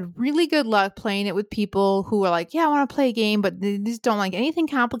 I've had really good luck playing it with people who are like, yeah, I want to play a game, but they just don't like anything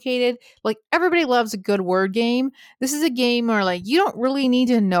complicated. Like, everybody loves a good word game. This is a game where, like, you don't really need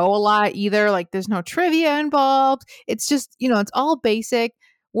to know a lot either. Like, there's no trivia involved. It's just, it's all basic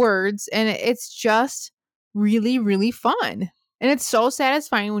words, and it's just really, really fun. And it's so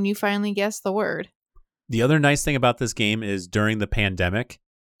satisfying when you finally guess the word. The other nice thing about this game is during the pandemic,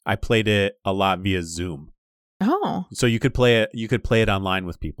 I played it a lot via Zoom. Oh. So you could play it online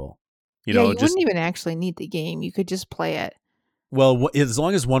with people. You wouldn't even actually need the game. You could just play it. Well, as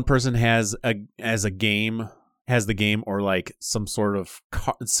long as one person has the game, or like some sort of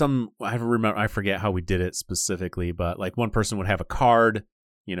I forget how we did it specifically, but like one person would have a card,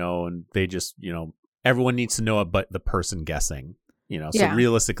 and they just, everyone needs to know it, but the person guessing, so Yeah.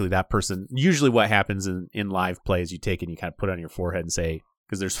 realistically that person, usually what happens in live play is you take it and you kind of put it on your forehead and say,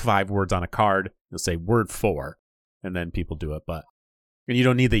 because there's 5 words on a card, you'll say word 4, and then people do it. And you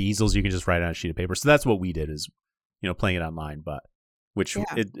don't need the easels, you can just write it on a sheet of paper. So that's what we did, is playing it online, but which Yeah.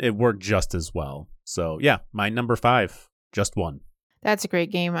 it worked just as well. So yeah, my number 5, Just One. That's a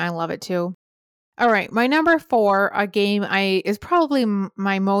great game. I love it too. All right, my number 4, a game is probably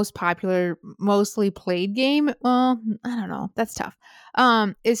my most popular, mostly played game. Well, I don't know. That's tough.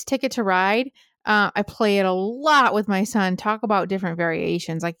 Is Ticket to Ride. I play it a lot with my son. Talk about different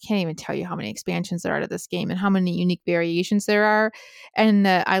variations. I can't even tell you how many expansions there are to this game and how many unique variations there are. And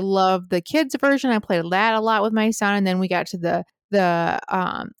I love the kids version. I played that a lot with my son. And then we got to the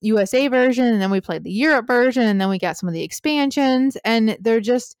USA version, and then we played the Europe version, and then we got some of the expansions, and they're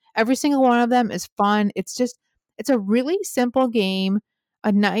just, every single one of them is fun. It's a really simple game,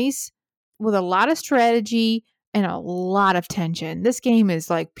 with a lot of strategy and a lot of tension. This game is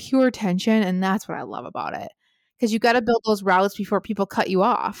like pure tension, and that's what I love about it, because you got to build those routes before people cut you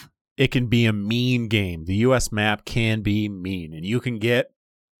off. It can be a mean game. The US map can be mean, and you can get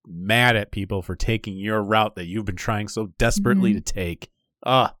mad at people for taking your route that you've been trying so desperately to take.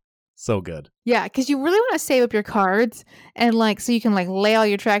 So good. Yeah, because you really want to save up your cards, and so you can lay all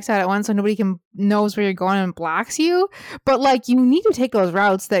your tracks out at once so nobody knows where you're going and blocks you. But you need to take those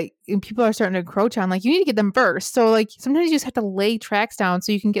routes that people are starting to encroach on. You need to get them first. So sometimes you just have to lay tracks down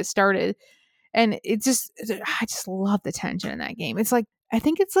so you can get started. And I just love the tension in that game. I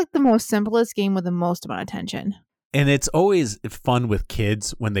think it's the most simplest game with the most amount of tension. And it's always fun with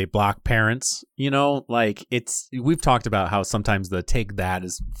kids when they block parents, we've talked about how sometimes the take that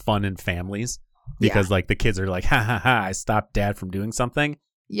is fun in families because the kids are like, ha ha ha, I stopped dad from doing something.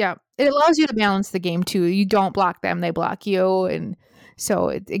 Yeah. It allows you to balance the game too. You don't block them, they block you. And so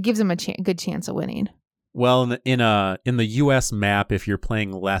it gives them a good chance of winning. Well, in the US map, if you're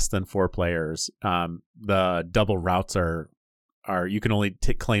playing less than 4 players, the double routes are you can only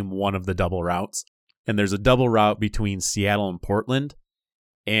claim one of the double routes. And there's a double route between Seattle and Portland.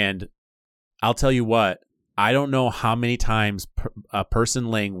 And I'll tell you what, I don't know how many times a person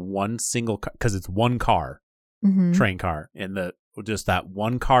laying one single car, because it's one car, train car, and just that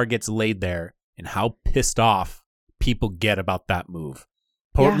one car gets laid there, and how pissed off people get about that move.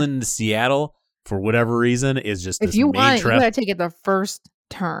 Portland to Seattle, for whatever reason, is just if this you main want it, trip. you gotta take it the first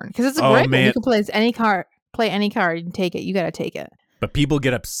turn, because it's a great one. You can play any card, and take it. You gotta take it. But people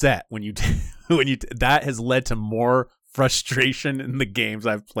get upset when you that has led to more frustration in the games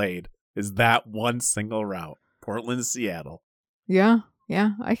I've played, is that one single route, Portland to Seattle. Yeah,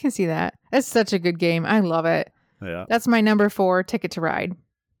 I can see that. It's such a good game. I love it. Yeah. That's my number 4, Ticket to Ride.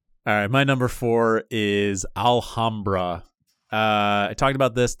 All right, my number 4 is Alhambra. I talked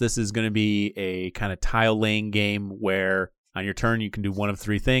about this. This is going to be a kind of tile laying game where on your turn you can do one of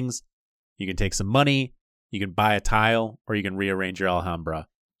 3 things. You can take some money, you can buy a tile, or you can rearrange your Alhambra.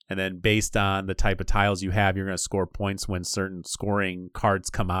 And then based on the type of tiles you have, you're going to score points when certain scoring cards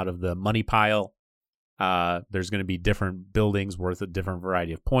come out of the money pile. There's going to be different buildings worth a different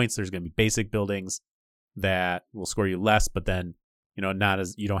variety of points. There's going to be basic buildings that will score you less, but then you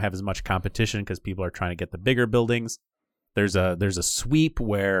don't have as much competition because people are trying to get the bigger buildings. There's a sweep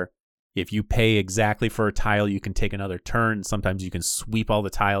where if you pay exactly for a tile, you can take another turn. Sometimes you can sweep all the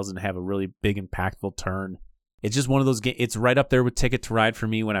tiles and have a really big, impactful turn. It's just one of those games. It's right up there with Ticket to Ride for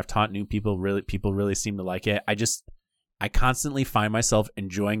me. When I've taught new people, people really seem to like it. I constantly find myself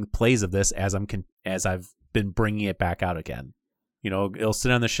enjoying plays of this as I've been bringing it back out again. It'll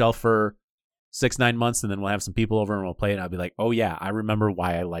sit on the shelf for 6-9 months, and then we'll have some people over and we'll play it. And I'll be like, oh yeah, I remember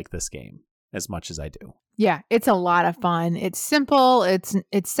why I like this game as much as I do. Yeah, it's a lot of fun. It's simple. It's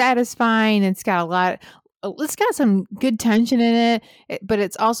satisfying. It's got some good tension in it, but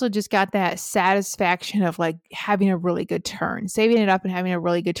it's also just got that satisfaction of having a really good turn. Saving it up and having a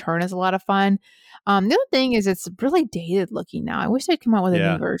really good turn is a lot of fun. The other thing is it's really dated looking now. I wish they'd come out with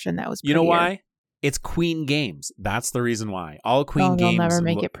a new version that was prettier. You know why? It's Queen Games. That's the reason why. All Queen games. They'll never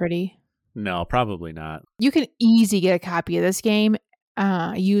make it pretty. No, probably not. You can easily get a copy of this game.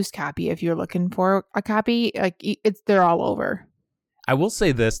 Used copy if you're looking for a copy. They're all over. I will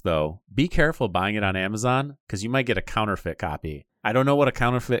say this though, be careful buying it on Amazon because you might get a counterfeit copy. I don't know what a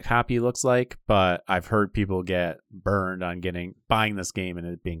counterfeit copy looks like, but I've heard people get burned on buying this game and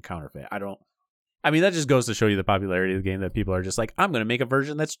it being counterfeit. That just goes to show you the popularity of the game, that people are just like, I'm going to make a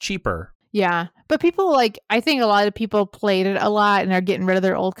version that's cheaper. Yeah. But people I think a lot of people played it a lot and are getting rid of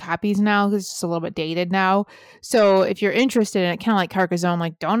their old copies now because it's just a little bit dated now. So if you're interested in it, kind of like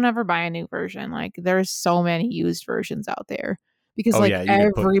Carcassonne, don't ever buy a new version. There's so many used versions out there because Oh yeah, you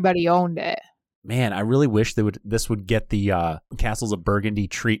could put. everybody owned it. Man, I really wish this would get the Castles of Burgundy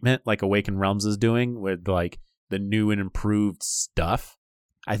treatment like Awakened Realms is doing with the new and improved stuff.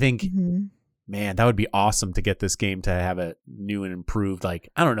 I think. Mm-hmm. Man, that would be awesome to get this game to have it new and improved. I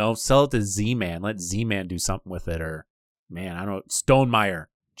don't know, sell it to Z-Man. Let Z-Man do something with it. Or, man, I don't know, Stonemeyer,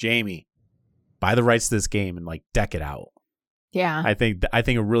 Jamie, buy the rights to this game and deck it out. Yeah. I think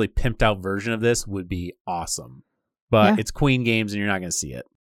a really pimped out version of this would be awesome. But it's Queen Games and you're not going to see it.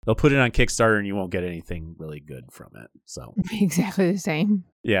 They'll put it on Kickstarter and you won't get anything really good from it. So exactly the same.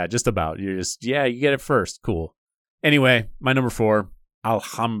 Yeah, just about. You get it first. Cool. Anyway, my number 4,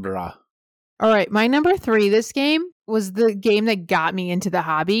 Alhambra. All right, my number 3, this game was the game that got me into the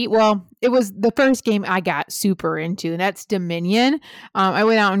hobby. Well, it was the first game I got super into, and that's Dominion. I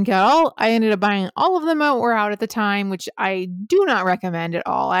went out and I ended up buying all of them that were out at the time, which I do not recommend at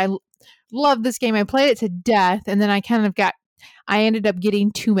all. I love this game. I played it to death, and then I ended up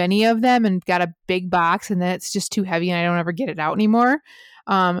getting too many of them and got a big box, and then it's just too heavy, and I don't ever get it out anymore.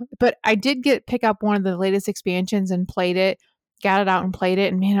 But I did pick up one of the latest expansions and played it. Got it out and played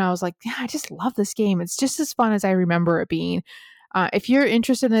it, and man, I was like, yeah, I just love this game. It's just as fun as I remember it being. If you're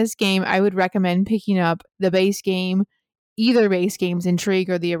interested in this game, I would recommend picking up the base game, either base game's Intrigue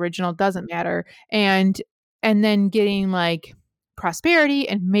or the original, doesn't matter, and then getting Prosperity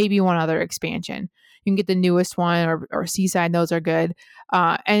and maybe one other expansion. You can get the newest one or Seaside; those are good,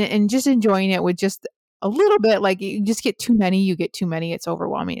 and just enjoying it with just a little bit. You just get too many, you get too many. It's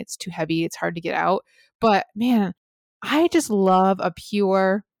overwhelming. It's too heavy. It's hard to get out. But man, I just love a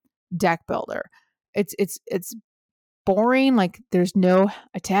pure deck builder. It's boring. There's no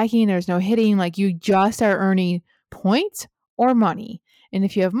attacking, there's no hitting. You just are earning points or money. And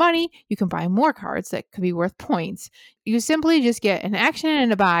if you have money, you can buy more cards that could be worth points. You simply just get an action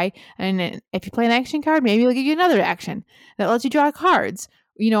and a buy. And if you play an action card, maybe they'll give you another action that lets you draw cards,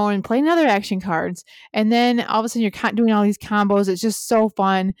 and play another action cards. And then all of a sudden you're doing all these combos. It's just so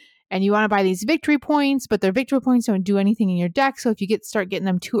fun. And you want to buy these victory points, but their victory points don't do anything in your deck. So if you start getting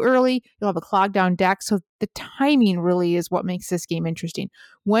them too early, you'll have a clogged down deck. So the timing really is what makes this game interesting.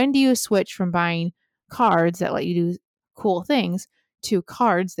 When do you switch from buying cards that let you do cool things to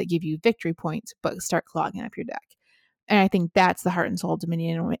cards that give you victory points, but start clogging up your deck? And I think that's the heart and soul of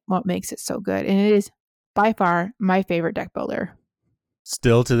Dominion and what makes it so good. And it is by far my favorite deck builder.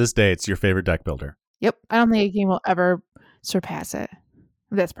 Still to this day, it's your favorite deck builder. Yep. I don't think a game will ever surpass it.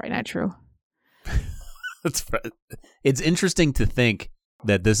 That's probably not true. It's interesting to think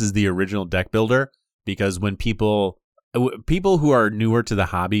that this is the original deck builder, because when people who are newer to the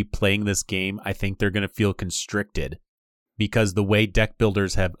hobby playing this game, I think they're going to feel constricted, because the way deck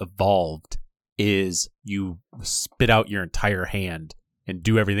builders have evolved is you spit out your entire hand and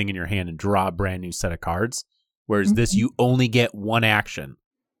do everything in your hand and draw a brand new set of cards. Whereas this, you only get one action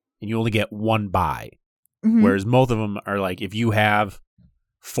and you only get one buy. Mm-hmm. Whereas most of them are if you have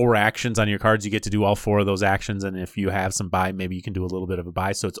 4 actions on your cards, you get to do all 4 of those actions. And if you have some buy, maybe you can do a little bit of a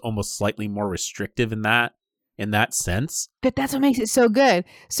buy. So it's almost slightly more restrictive in that sense. But that's what makes it so good.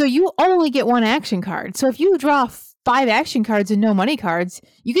 So you only get one action card. So if you draw 5 action cards and no money cards,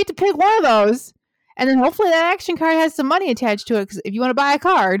 you get to pick one of those. And then hopefully that action card has some money attached to it. Because if you want to buy a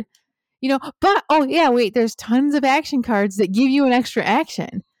card, but there's tons of action cards that give you an extra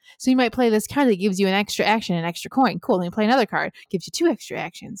action. So you might play this card that gives you an extra action, an extra coin. Cool. Then you play another card, gives you 2 extra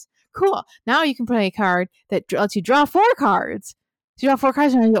actions. Cool. Now you can play a card that lets you draw 4 cards. So you draw 4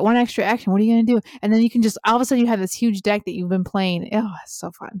 cards and you get 1 extra action. What are you going to do? And then you can just, all of a sudden you have this huge deck that you've been playing. Oh, it's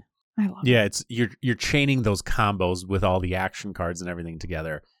so fun. I love it. Yeah, you're chaining those combos with all the action cards and everything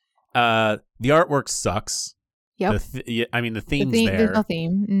together. The artwork sucks. Yep. The theme's there. There's no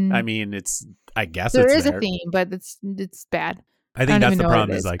theme. I guess there it's is there. a theme, but it's bad. I think that's the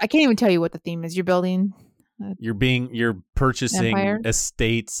problem. Is I can't even tell you what the theme is. You're building. You're purchasing empire?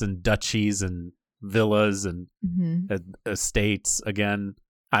 Estates and duchies and villas and estates again.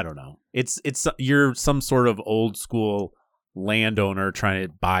 I don't know. It's you're some sort of old school landowner trying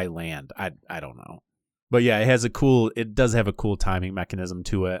to buy land. I don't know. But yeah, it does have a cool timing mechanism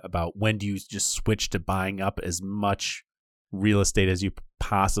to it about when do you just switch to buying up as much real estate as you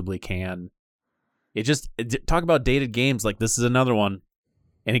possibly can. Talk about dated games. This is another one,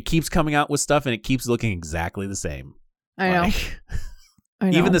 and it keeps coming out with stuff and it keeps looking exactly the same. I know.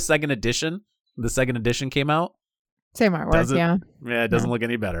 Even the second edition came out. Same artwork, yeah. Yeah, it doesn't look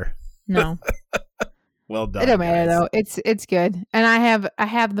any better. No. Well It done, don't matter guys. though. It's good, and I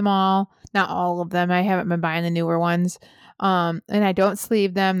have them all. Not all of them. I haven't been buying the newer ones. And I don't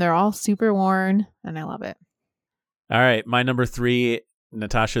sleeve them. They're all super worn, and I love it. All right, my number 3,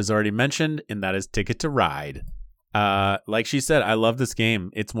 Natasha's already mentioned, and that is Ticket to Ride. Like she said, I love this game.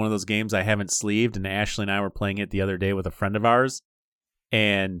 It's one of those games I haven't sleeved, and Ashley and I were playing it the other day with a friend of ours,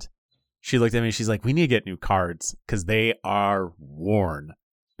 and she looked at me and she's like, we need to get new cards because they are worn.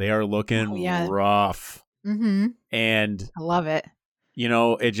 They are looking rough. Mm-hmm. And I love it. You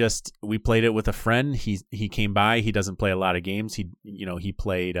know, we played it with a friend. He came by. He doesn't play a lot of games. He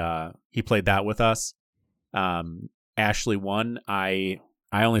played that with us. Ashley won. I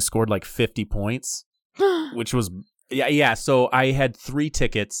only scored like 50 points, which was yeah. So I had 3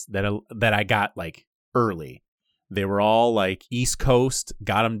 tickets that I got like early. They were all like East Coast,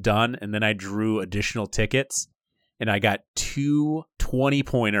 got them done, and then I drew additional tickets, and I got 2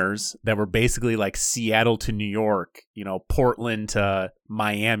 20-pointers that were basically like Seattle to New York, Portland to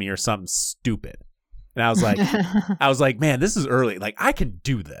Miami or something stupid. And I was like, man, this is early. Like, I can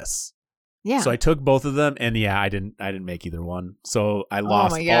do this. Yeah. So I took both of them, and yeah, I didn't make either one. So I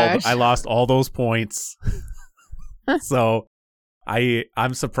lost I lost all those points. So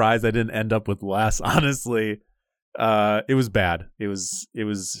I'm surprised I didn't end up with less, honestly. It was bad. It was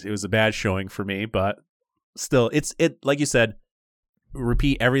a bad showing for me, but still, it like you said,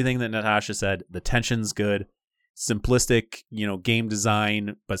 repeat everything that Natasha said. The tension's good, simplistic, game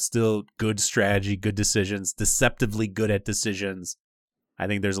design, but still good strategy, good decisions, deceptively good at decisions. I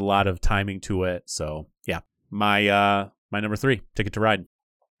think there's a lot of timing to it. So yeah, my number 3, Ticket to Ride.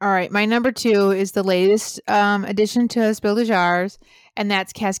 All right, my number 2 is the latest addition to Spiel Jahres, and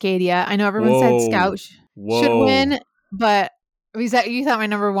that's Cascadia. I know everyone said Scout should win, but was that you thought my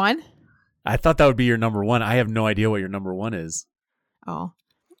number 1? I thought that would be your number 1. I have no idea what your number 1 is. Oh,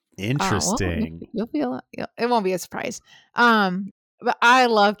 interesting. You'll feel it won't be a surprise. But I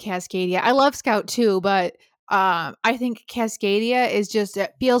love Cascadia. I love Scout too, but I think Cascadia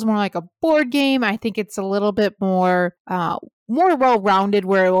it feels more like a board game. I think it's a little bit more well-rounded,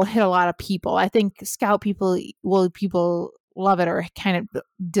 where it will hit a lot of people. I think Scout people love it or kind of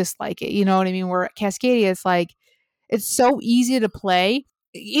dislike it. You know what I mean? Where Cascadia is like, it's so easy to play,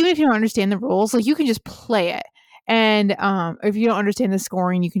 even if you don't understand the rules. Like, you can just play it, and if you don't understand the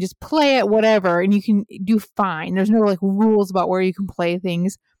scoring, you can just play it, whatever, and you can do fine. There's no like rules about where you can play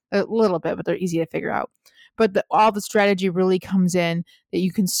things. A little bit, but they're easy to figure out. But all the strategy really comes in that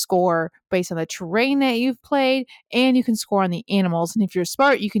you can score based on the terrain that you've played, and you can score on the animals. And if you're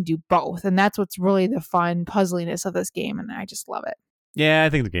smart, you can do both. And that's what's really the fun puzzliness of this game. And I just love it. Yeah, I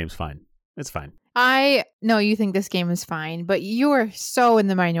think the game's fine. It's fine. I know you think this game is fine, but you are so in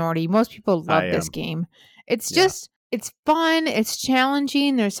the minority. Most people love this game. It's just, it's fun. It's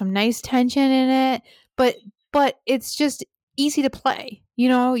challenging. There's some nice tension in it, but it's just easy to play.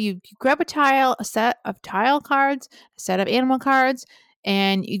 You grab a set of tile cards, a set of animal cards,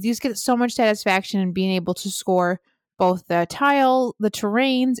 and you just get so much satisfaction in being able to score both the tile, the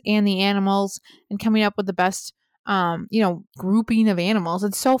terrains, and the animals, and coming up with the best, grouping of animals.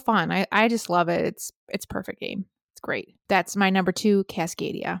 It's so fun. I just love it. It's perfect game. It's great. That's my number 2,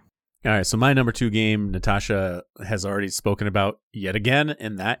 Cascadia. All right, so my number 2 game, Natasha has already spoken about yet again,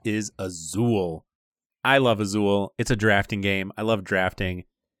 and that is Azul. I love Azul. It's a drafting game. I love drafting.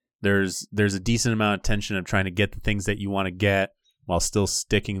 There's a decent amount of tension of trying to get the things that you want to get while still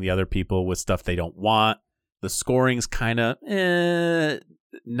sticking the other people with stuff they don't want. The scoring's kind of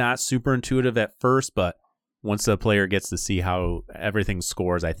not super intuitive at first, but once the player gets to see how everything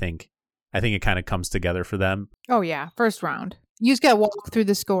scores, I think it kind of comes together for them. Oh yeah, first round. You just got to walk through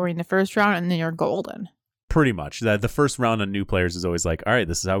the scoring the first round, and then you're golden. Pretty much. The first round on new players is always like, all right,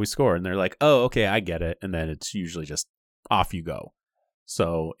 this is how we score. And they're like, oh, okay, I get it. And then it's usually just off you go.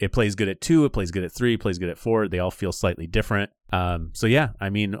 So it plays good at 2, it plays good at 3, it plays good at 4. They all feel slightly different. So yeah, I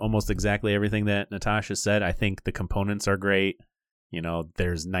mean, almost exactly everything that Natasha said. I think the components are great.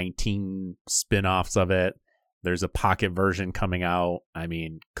 There's 19 spin-offs of it. There's a pocket version coming out. I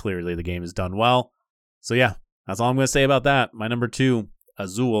mean, clearly the game is done well. So yeah, that's all I'm going to say about that. My number 2,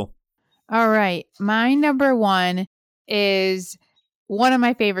 Azul. All right. My number 1 is one of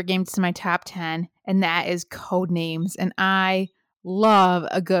my favorite games in my top 10, and that is Codenames. And I love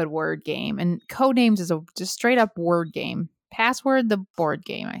a good word game. And Codenames is a just straight up word game. Password, the board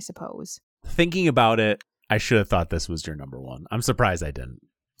game, I suppose. Thinking about it, I should have thought this was your number 1. I'm surprised I didn't.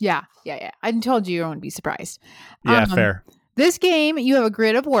 Yeah. I told you wouldn't be surprised. Yeah, fair. This game, you have a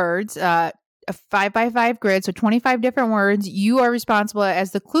grid of words, a 5x5 grid, so 25 different words. You are responsible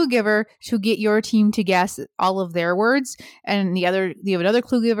as the clue giver to get your team to guess all of their words, and you have another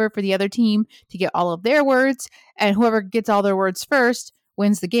clue giver for the other team to get all of their words, and whoever gets all their words first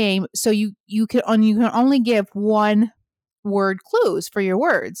wins the game. So you can only give one word clues for your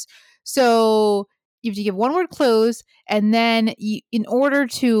words. So you have to give one word clues, and then in order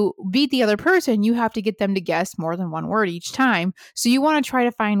to beat the other person, you have to get them to guess more than one word each time. So you want to try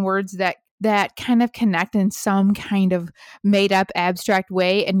to find words that kind of connect in some kind of made up abstract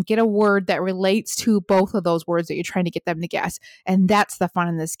way and get a word that relates to both of those words that you're trying to get them to guess. And that's the fun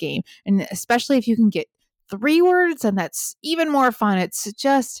in this game. And especially if you can get 3 words, and that's even more fun. It's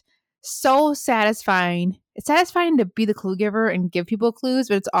just so satisfying. It's satisfying to be the clue giver and give people clues,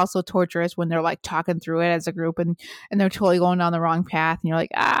 but it's also torturous when they're like talking through it as a group and they're totally going down the wrong path. And you're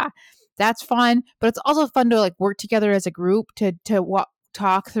like, that's fun. But it's also fun to like work together as a group to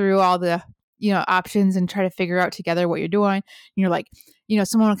talk through all the, options and try to figure out together what you're doing. And you're like,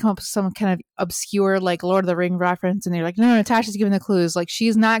 someone will come up with some kind of obscure like Lord of the Ring reference, and they're like, no, Natasha's giving the clues. Like,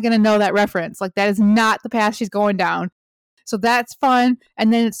 she's not going to know that reference. Like, that is not the path she's going down. So that's fun.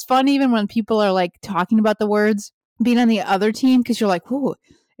 And then it's fun even when people are like talking about the words being on the other team, because you're like, whoa,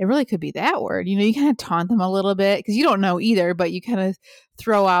 it really could be that word. You kind of taunt them a little bit because you don't know either, but you kind of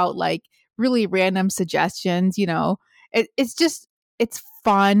throw out like really random suggestions. It's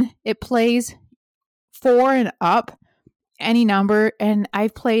fun. It plays 4 and up, any number. And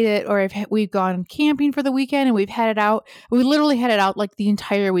I've played it, or we've gone camping for the weekend and we've had it out. We literally had it out like the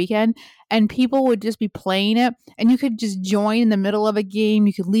entire weekend, and people would just be playing it, and you could just join in the middle of a game.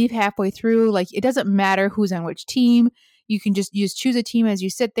 You could leave halfway through. Like, it doesn't matter who's on which team. You can just choose a team as you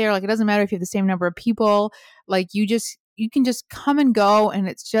sit there. Like, it doesn't matter if you have the same number of people. Like, you can just come and go, and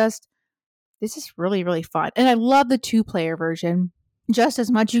this is really, really fun. And I love the 2-player version just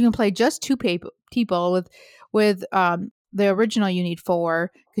as much. You can play just 2 people with the original. You need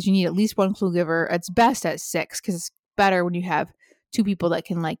 4 because you need at least 1 clue giver. It's best at 6 because it's better when you have 2 people that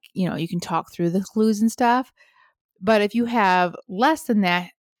can you can talk through the clues and stuff. But if you have less than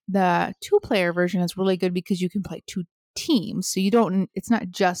that, the 2-player version is really good because you can play 2 teams. So it's not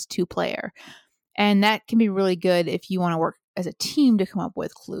just 2-player. And that can be really good if you want to work as a team to come up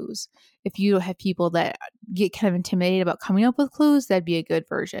with clues. If you have people that get kind of intimidated about coming up with clues, that'd be a good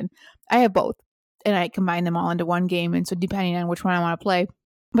version. I have both, and I combine them all into one game. And so depending on which one I want to play,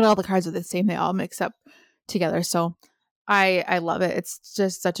 but all the cards are the same. They all mix up together. So I love it. It's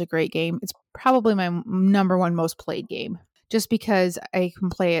just such a great game. It's probably my number 1 most played game, just because I can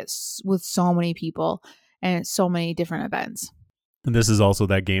play it with so many people and it's so many different events. And this is also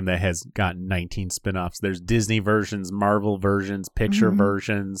that game that has gotten 19 spin-offs. There's Disney versions, Marvel versions, picture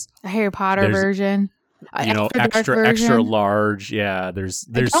versions, a Harry Potter version, extra large. Yeah, there's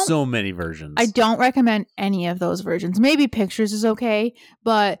so many versions. I don't recommend any of those versions. Maybe pictures is okay,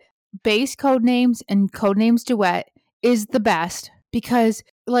 but base Codenames and Codenames Duet is the best, because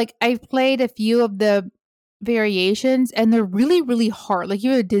like I've played a few of the variations and they're really, really hard. Like,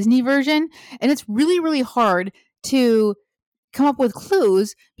 you have a Disney version and it's really, really hard to come up with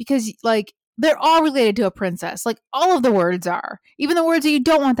clues because like they're all related to a princess. Like, all of the words are, even the words that you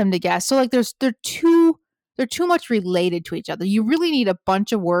don't want them to guess. So like they're too much related to each other. You really need a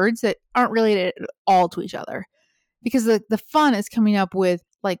bunch of words that aren't related at all to each other, because the fun is coming up with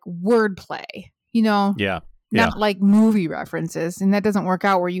like wordplay, not like movie references. And that doesn't work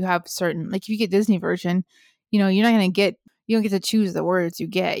out where you have certain, like if you get Disney version, you're not going to get, you don't get to choose the words you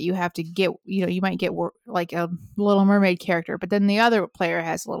get. You have to get, you might get like a Little Mermaid character, but then the other player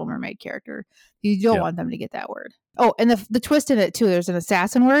has a Little Mermaid character. You don't want them to get that word. Oh, and the twist in it too, there's an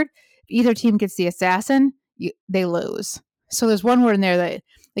assassin word. If either team gets the assassin, they lose. So there's one word in there that,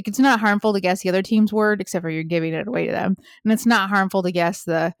 like, it's not harmful to guess the other team's word, except for you're giving it away to them. And it's not harmful to guess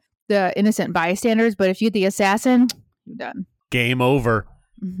the innocent bystanders, but if you get the assassin, you're done. Game over.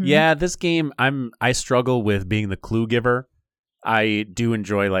 Mm-hmm. Yeah, this game, I struggle with being the clue giver. I do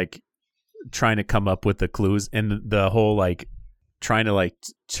enjoy like trying to come up with the clues, and the whole like trying to like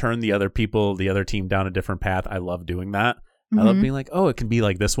turn the other team down a different path. I love doing that. Mm-hmm. I love being like, oh, it can be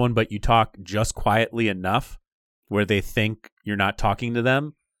like this one, but you talk just quietly enough where they think you're not talking to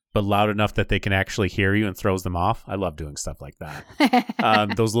them, but loud enough that they can actually hear you and throws them off. I love doing stuff like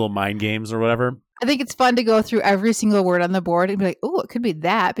that. Those little mind games or whatever. I think it's fun to go through every single word on the board and be like, oh, it could be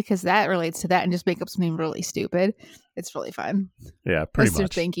that because that relates to that, and just make up something really stupid. It's really fun. Yeah, pretty much. You're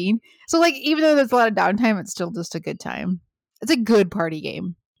thinking. So like, even though there's a lot of downtime, it's still just a good time. It's a good party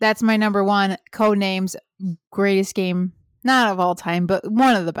game. That's my number 1. Codenames, greatest game, not of all time, but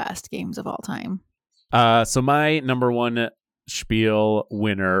one of the best games of all time. So my number 1 Spiel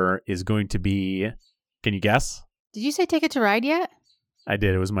winner is going to be, can you guess? Did you say Ticket to Ride yet? I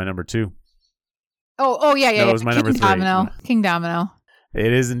did. It was my number 2. Oh, yeah. No, it was my number 3. Domino. King Domino.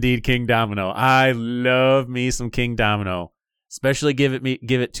 It is indeed King Domino. I love me some King Domino. Especially give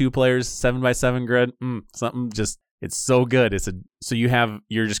it 2 players, 7x7 grid. Something just, it's so good.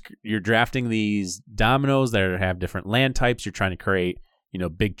 You're drafting these dominoes that have different land types. You're trying to create,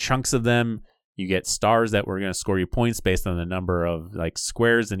 big chunks of them. You get stars that were going to score you points based on the number of like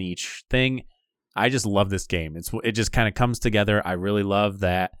squares in each thing. I just love this game. It just kind of comes together. I really love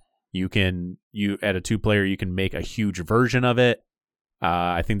that you at a 2-player, you can make a huge version of it.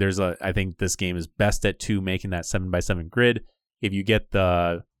 I think this game is best at 2, making that 7x7 grid. If you get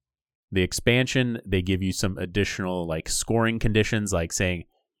the expansion, they give you some additional like scoring conditions, like saying,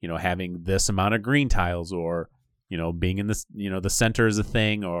 having this amount of green tiles, or, being in this, the center is a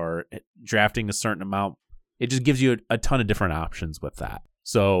thing, or drafting a certain amount. It just gives you a ton of different options with that.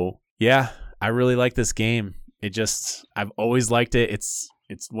 So yeah, I really like this game. I've always liked it. It's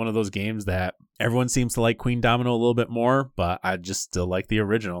one of those games that everyone seems to like Queen Domino a little bit more, but I just still like the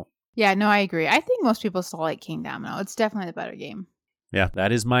original. Yeah, no, I agree. I think most people still like King Domino. It's definitely the better game. Yeah,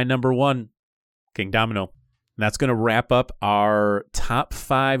 that is my number 1, King Domino. And that's going to wrap up our top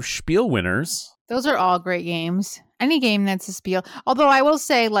 5 Spiel winners. Those are all great games. Any game that's a Spiel. Although I will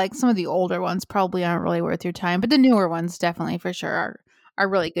say, like, some of the older ones probably aren't really worth your time, but the newer ones definitely for sure are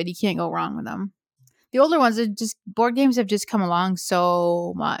really good. You can't go wrong with them. The older ones are just, board games have just come along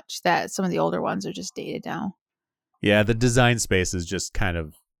so much that some of the older ones are just dated now. Yeah, the design space is just kind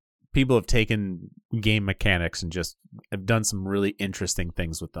of, people have taken game mechanics and just have done some really interesting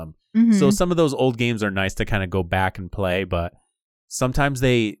things with them. Mm-hmm. So some of those old games are nice to kind of go back and play, but sometimes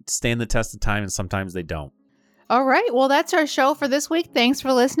they stand the test of time and sometimes they don't. All right. Well, that's our show for this week. Thanks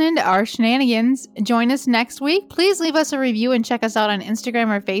for listening to our shenanigans. Join us next week. Please leave us a review and check us out on Instagram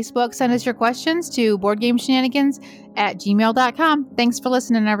or Facebook. Send us your questions to boardgameshenanigans@gmail.com. Thanks for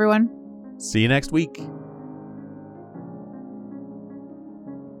listening, everyone. See you next week.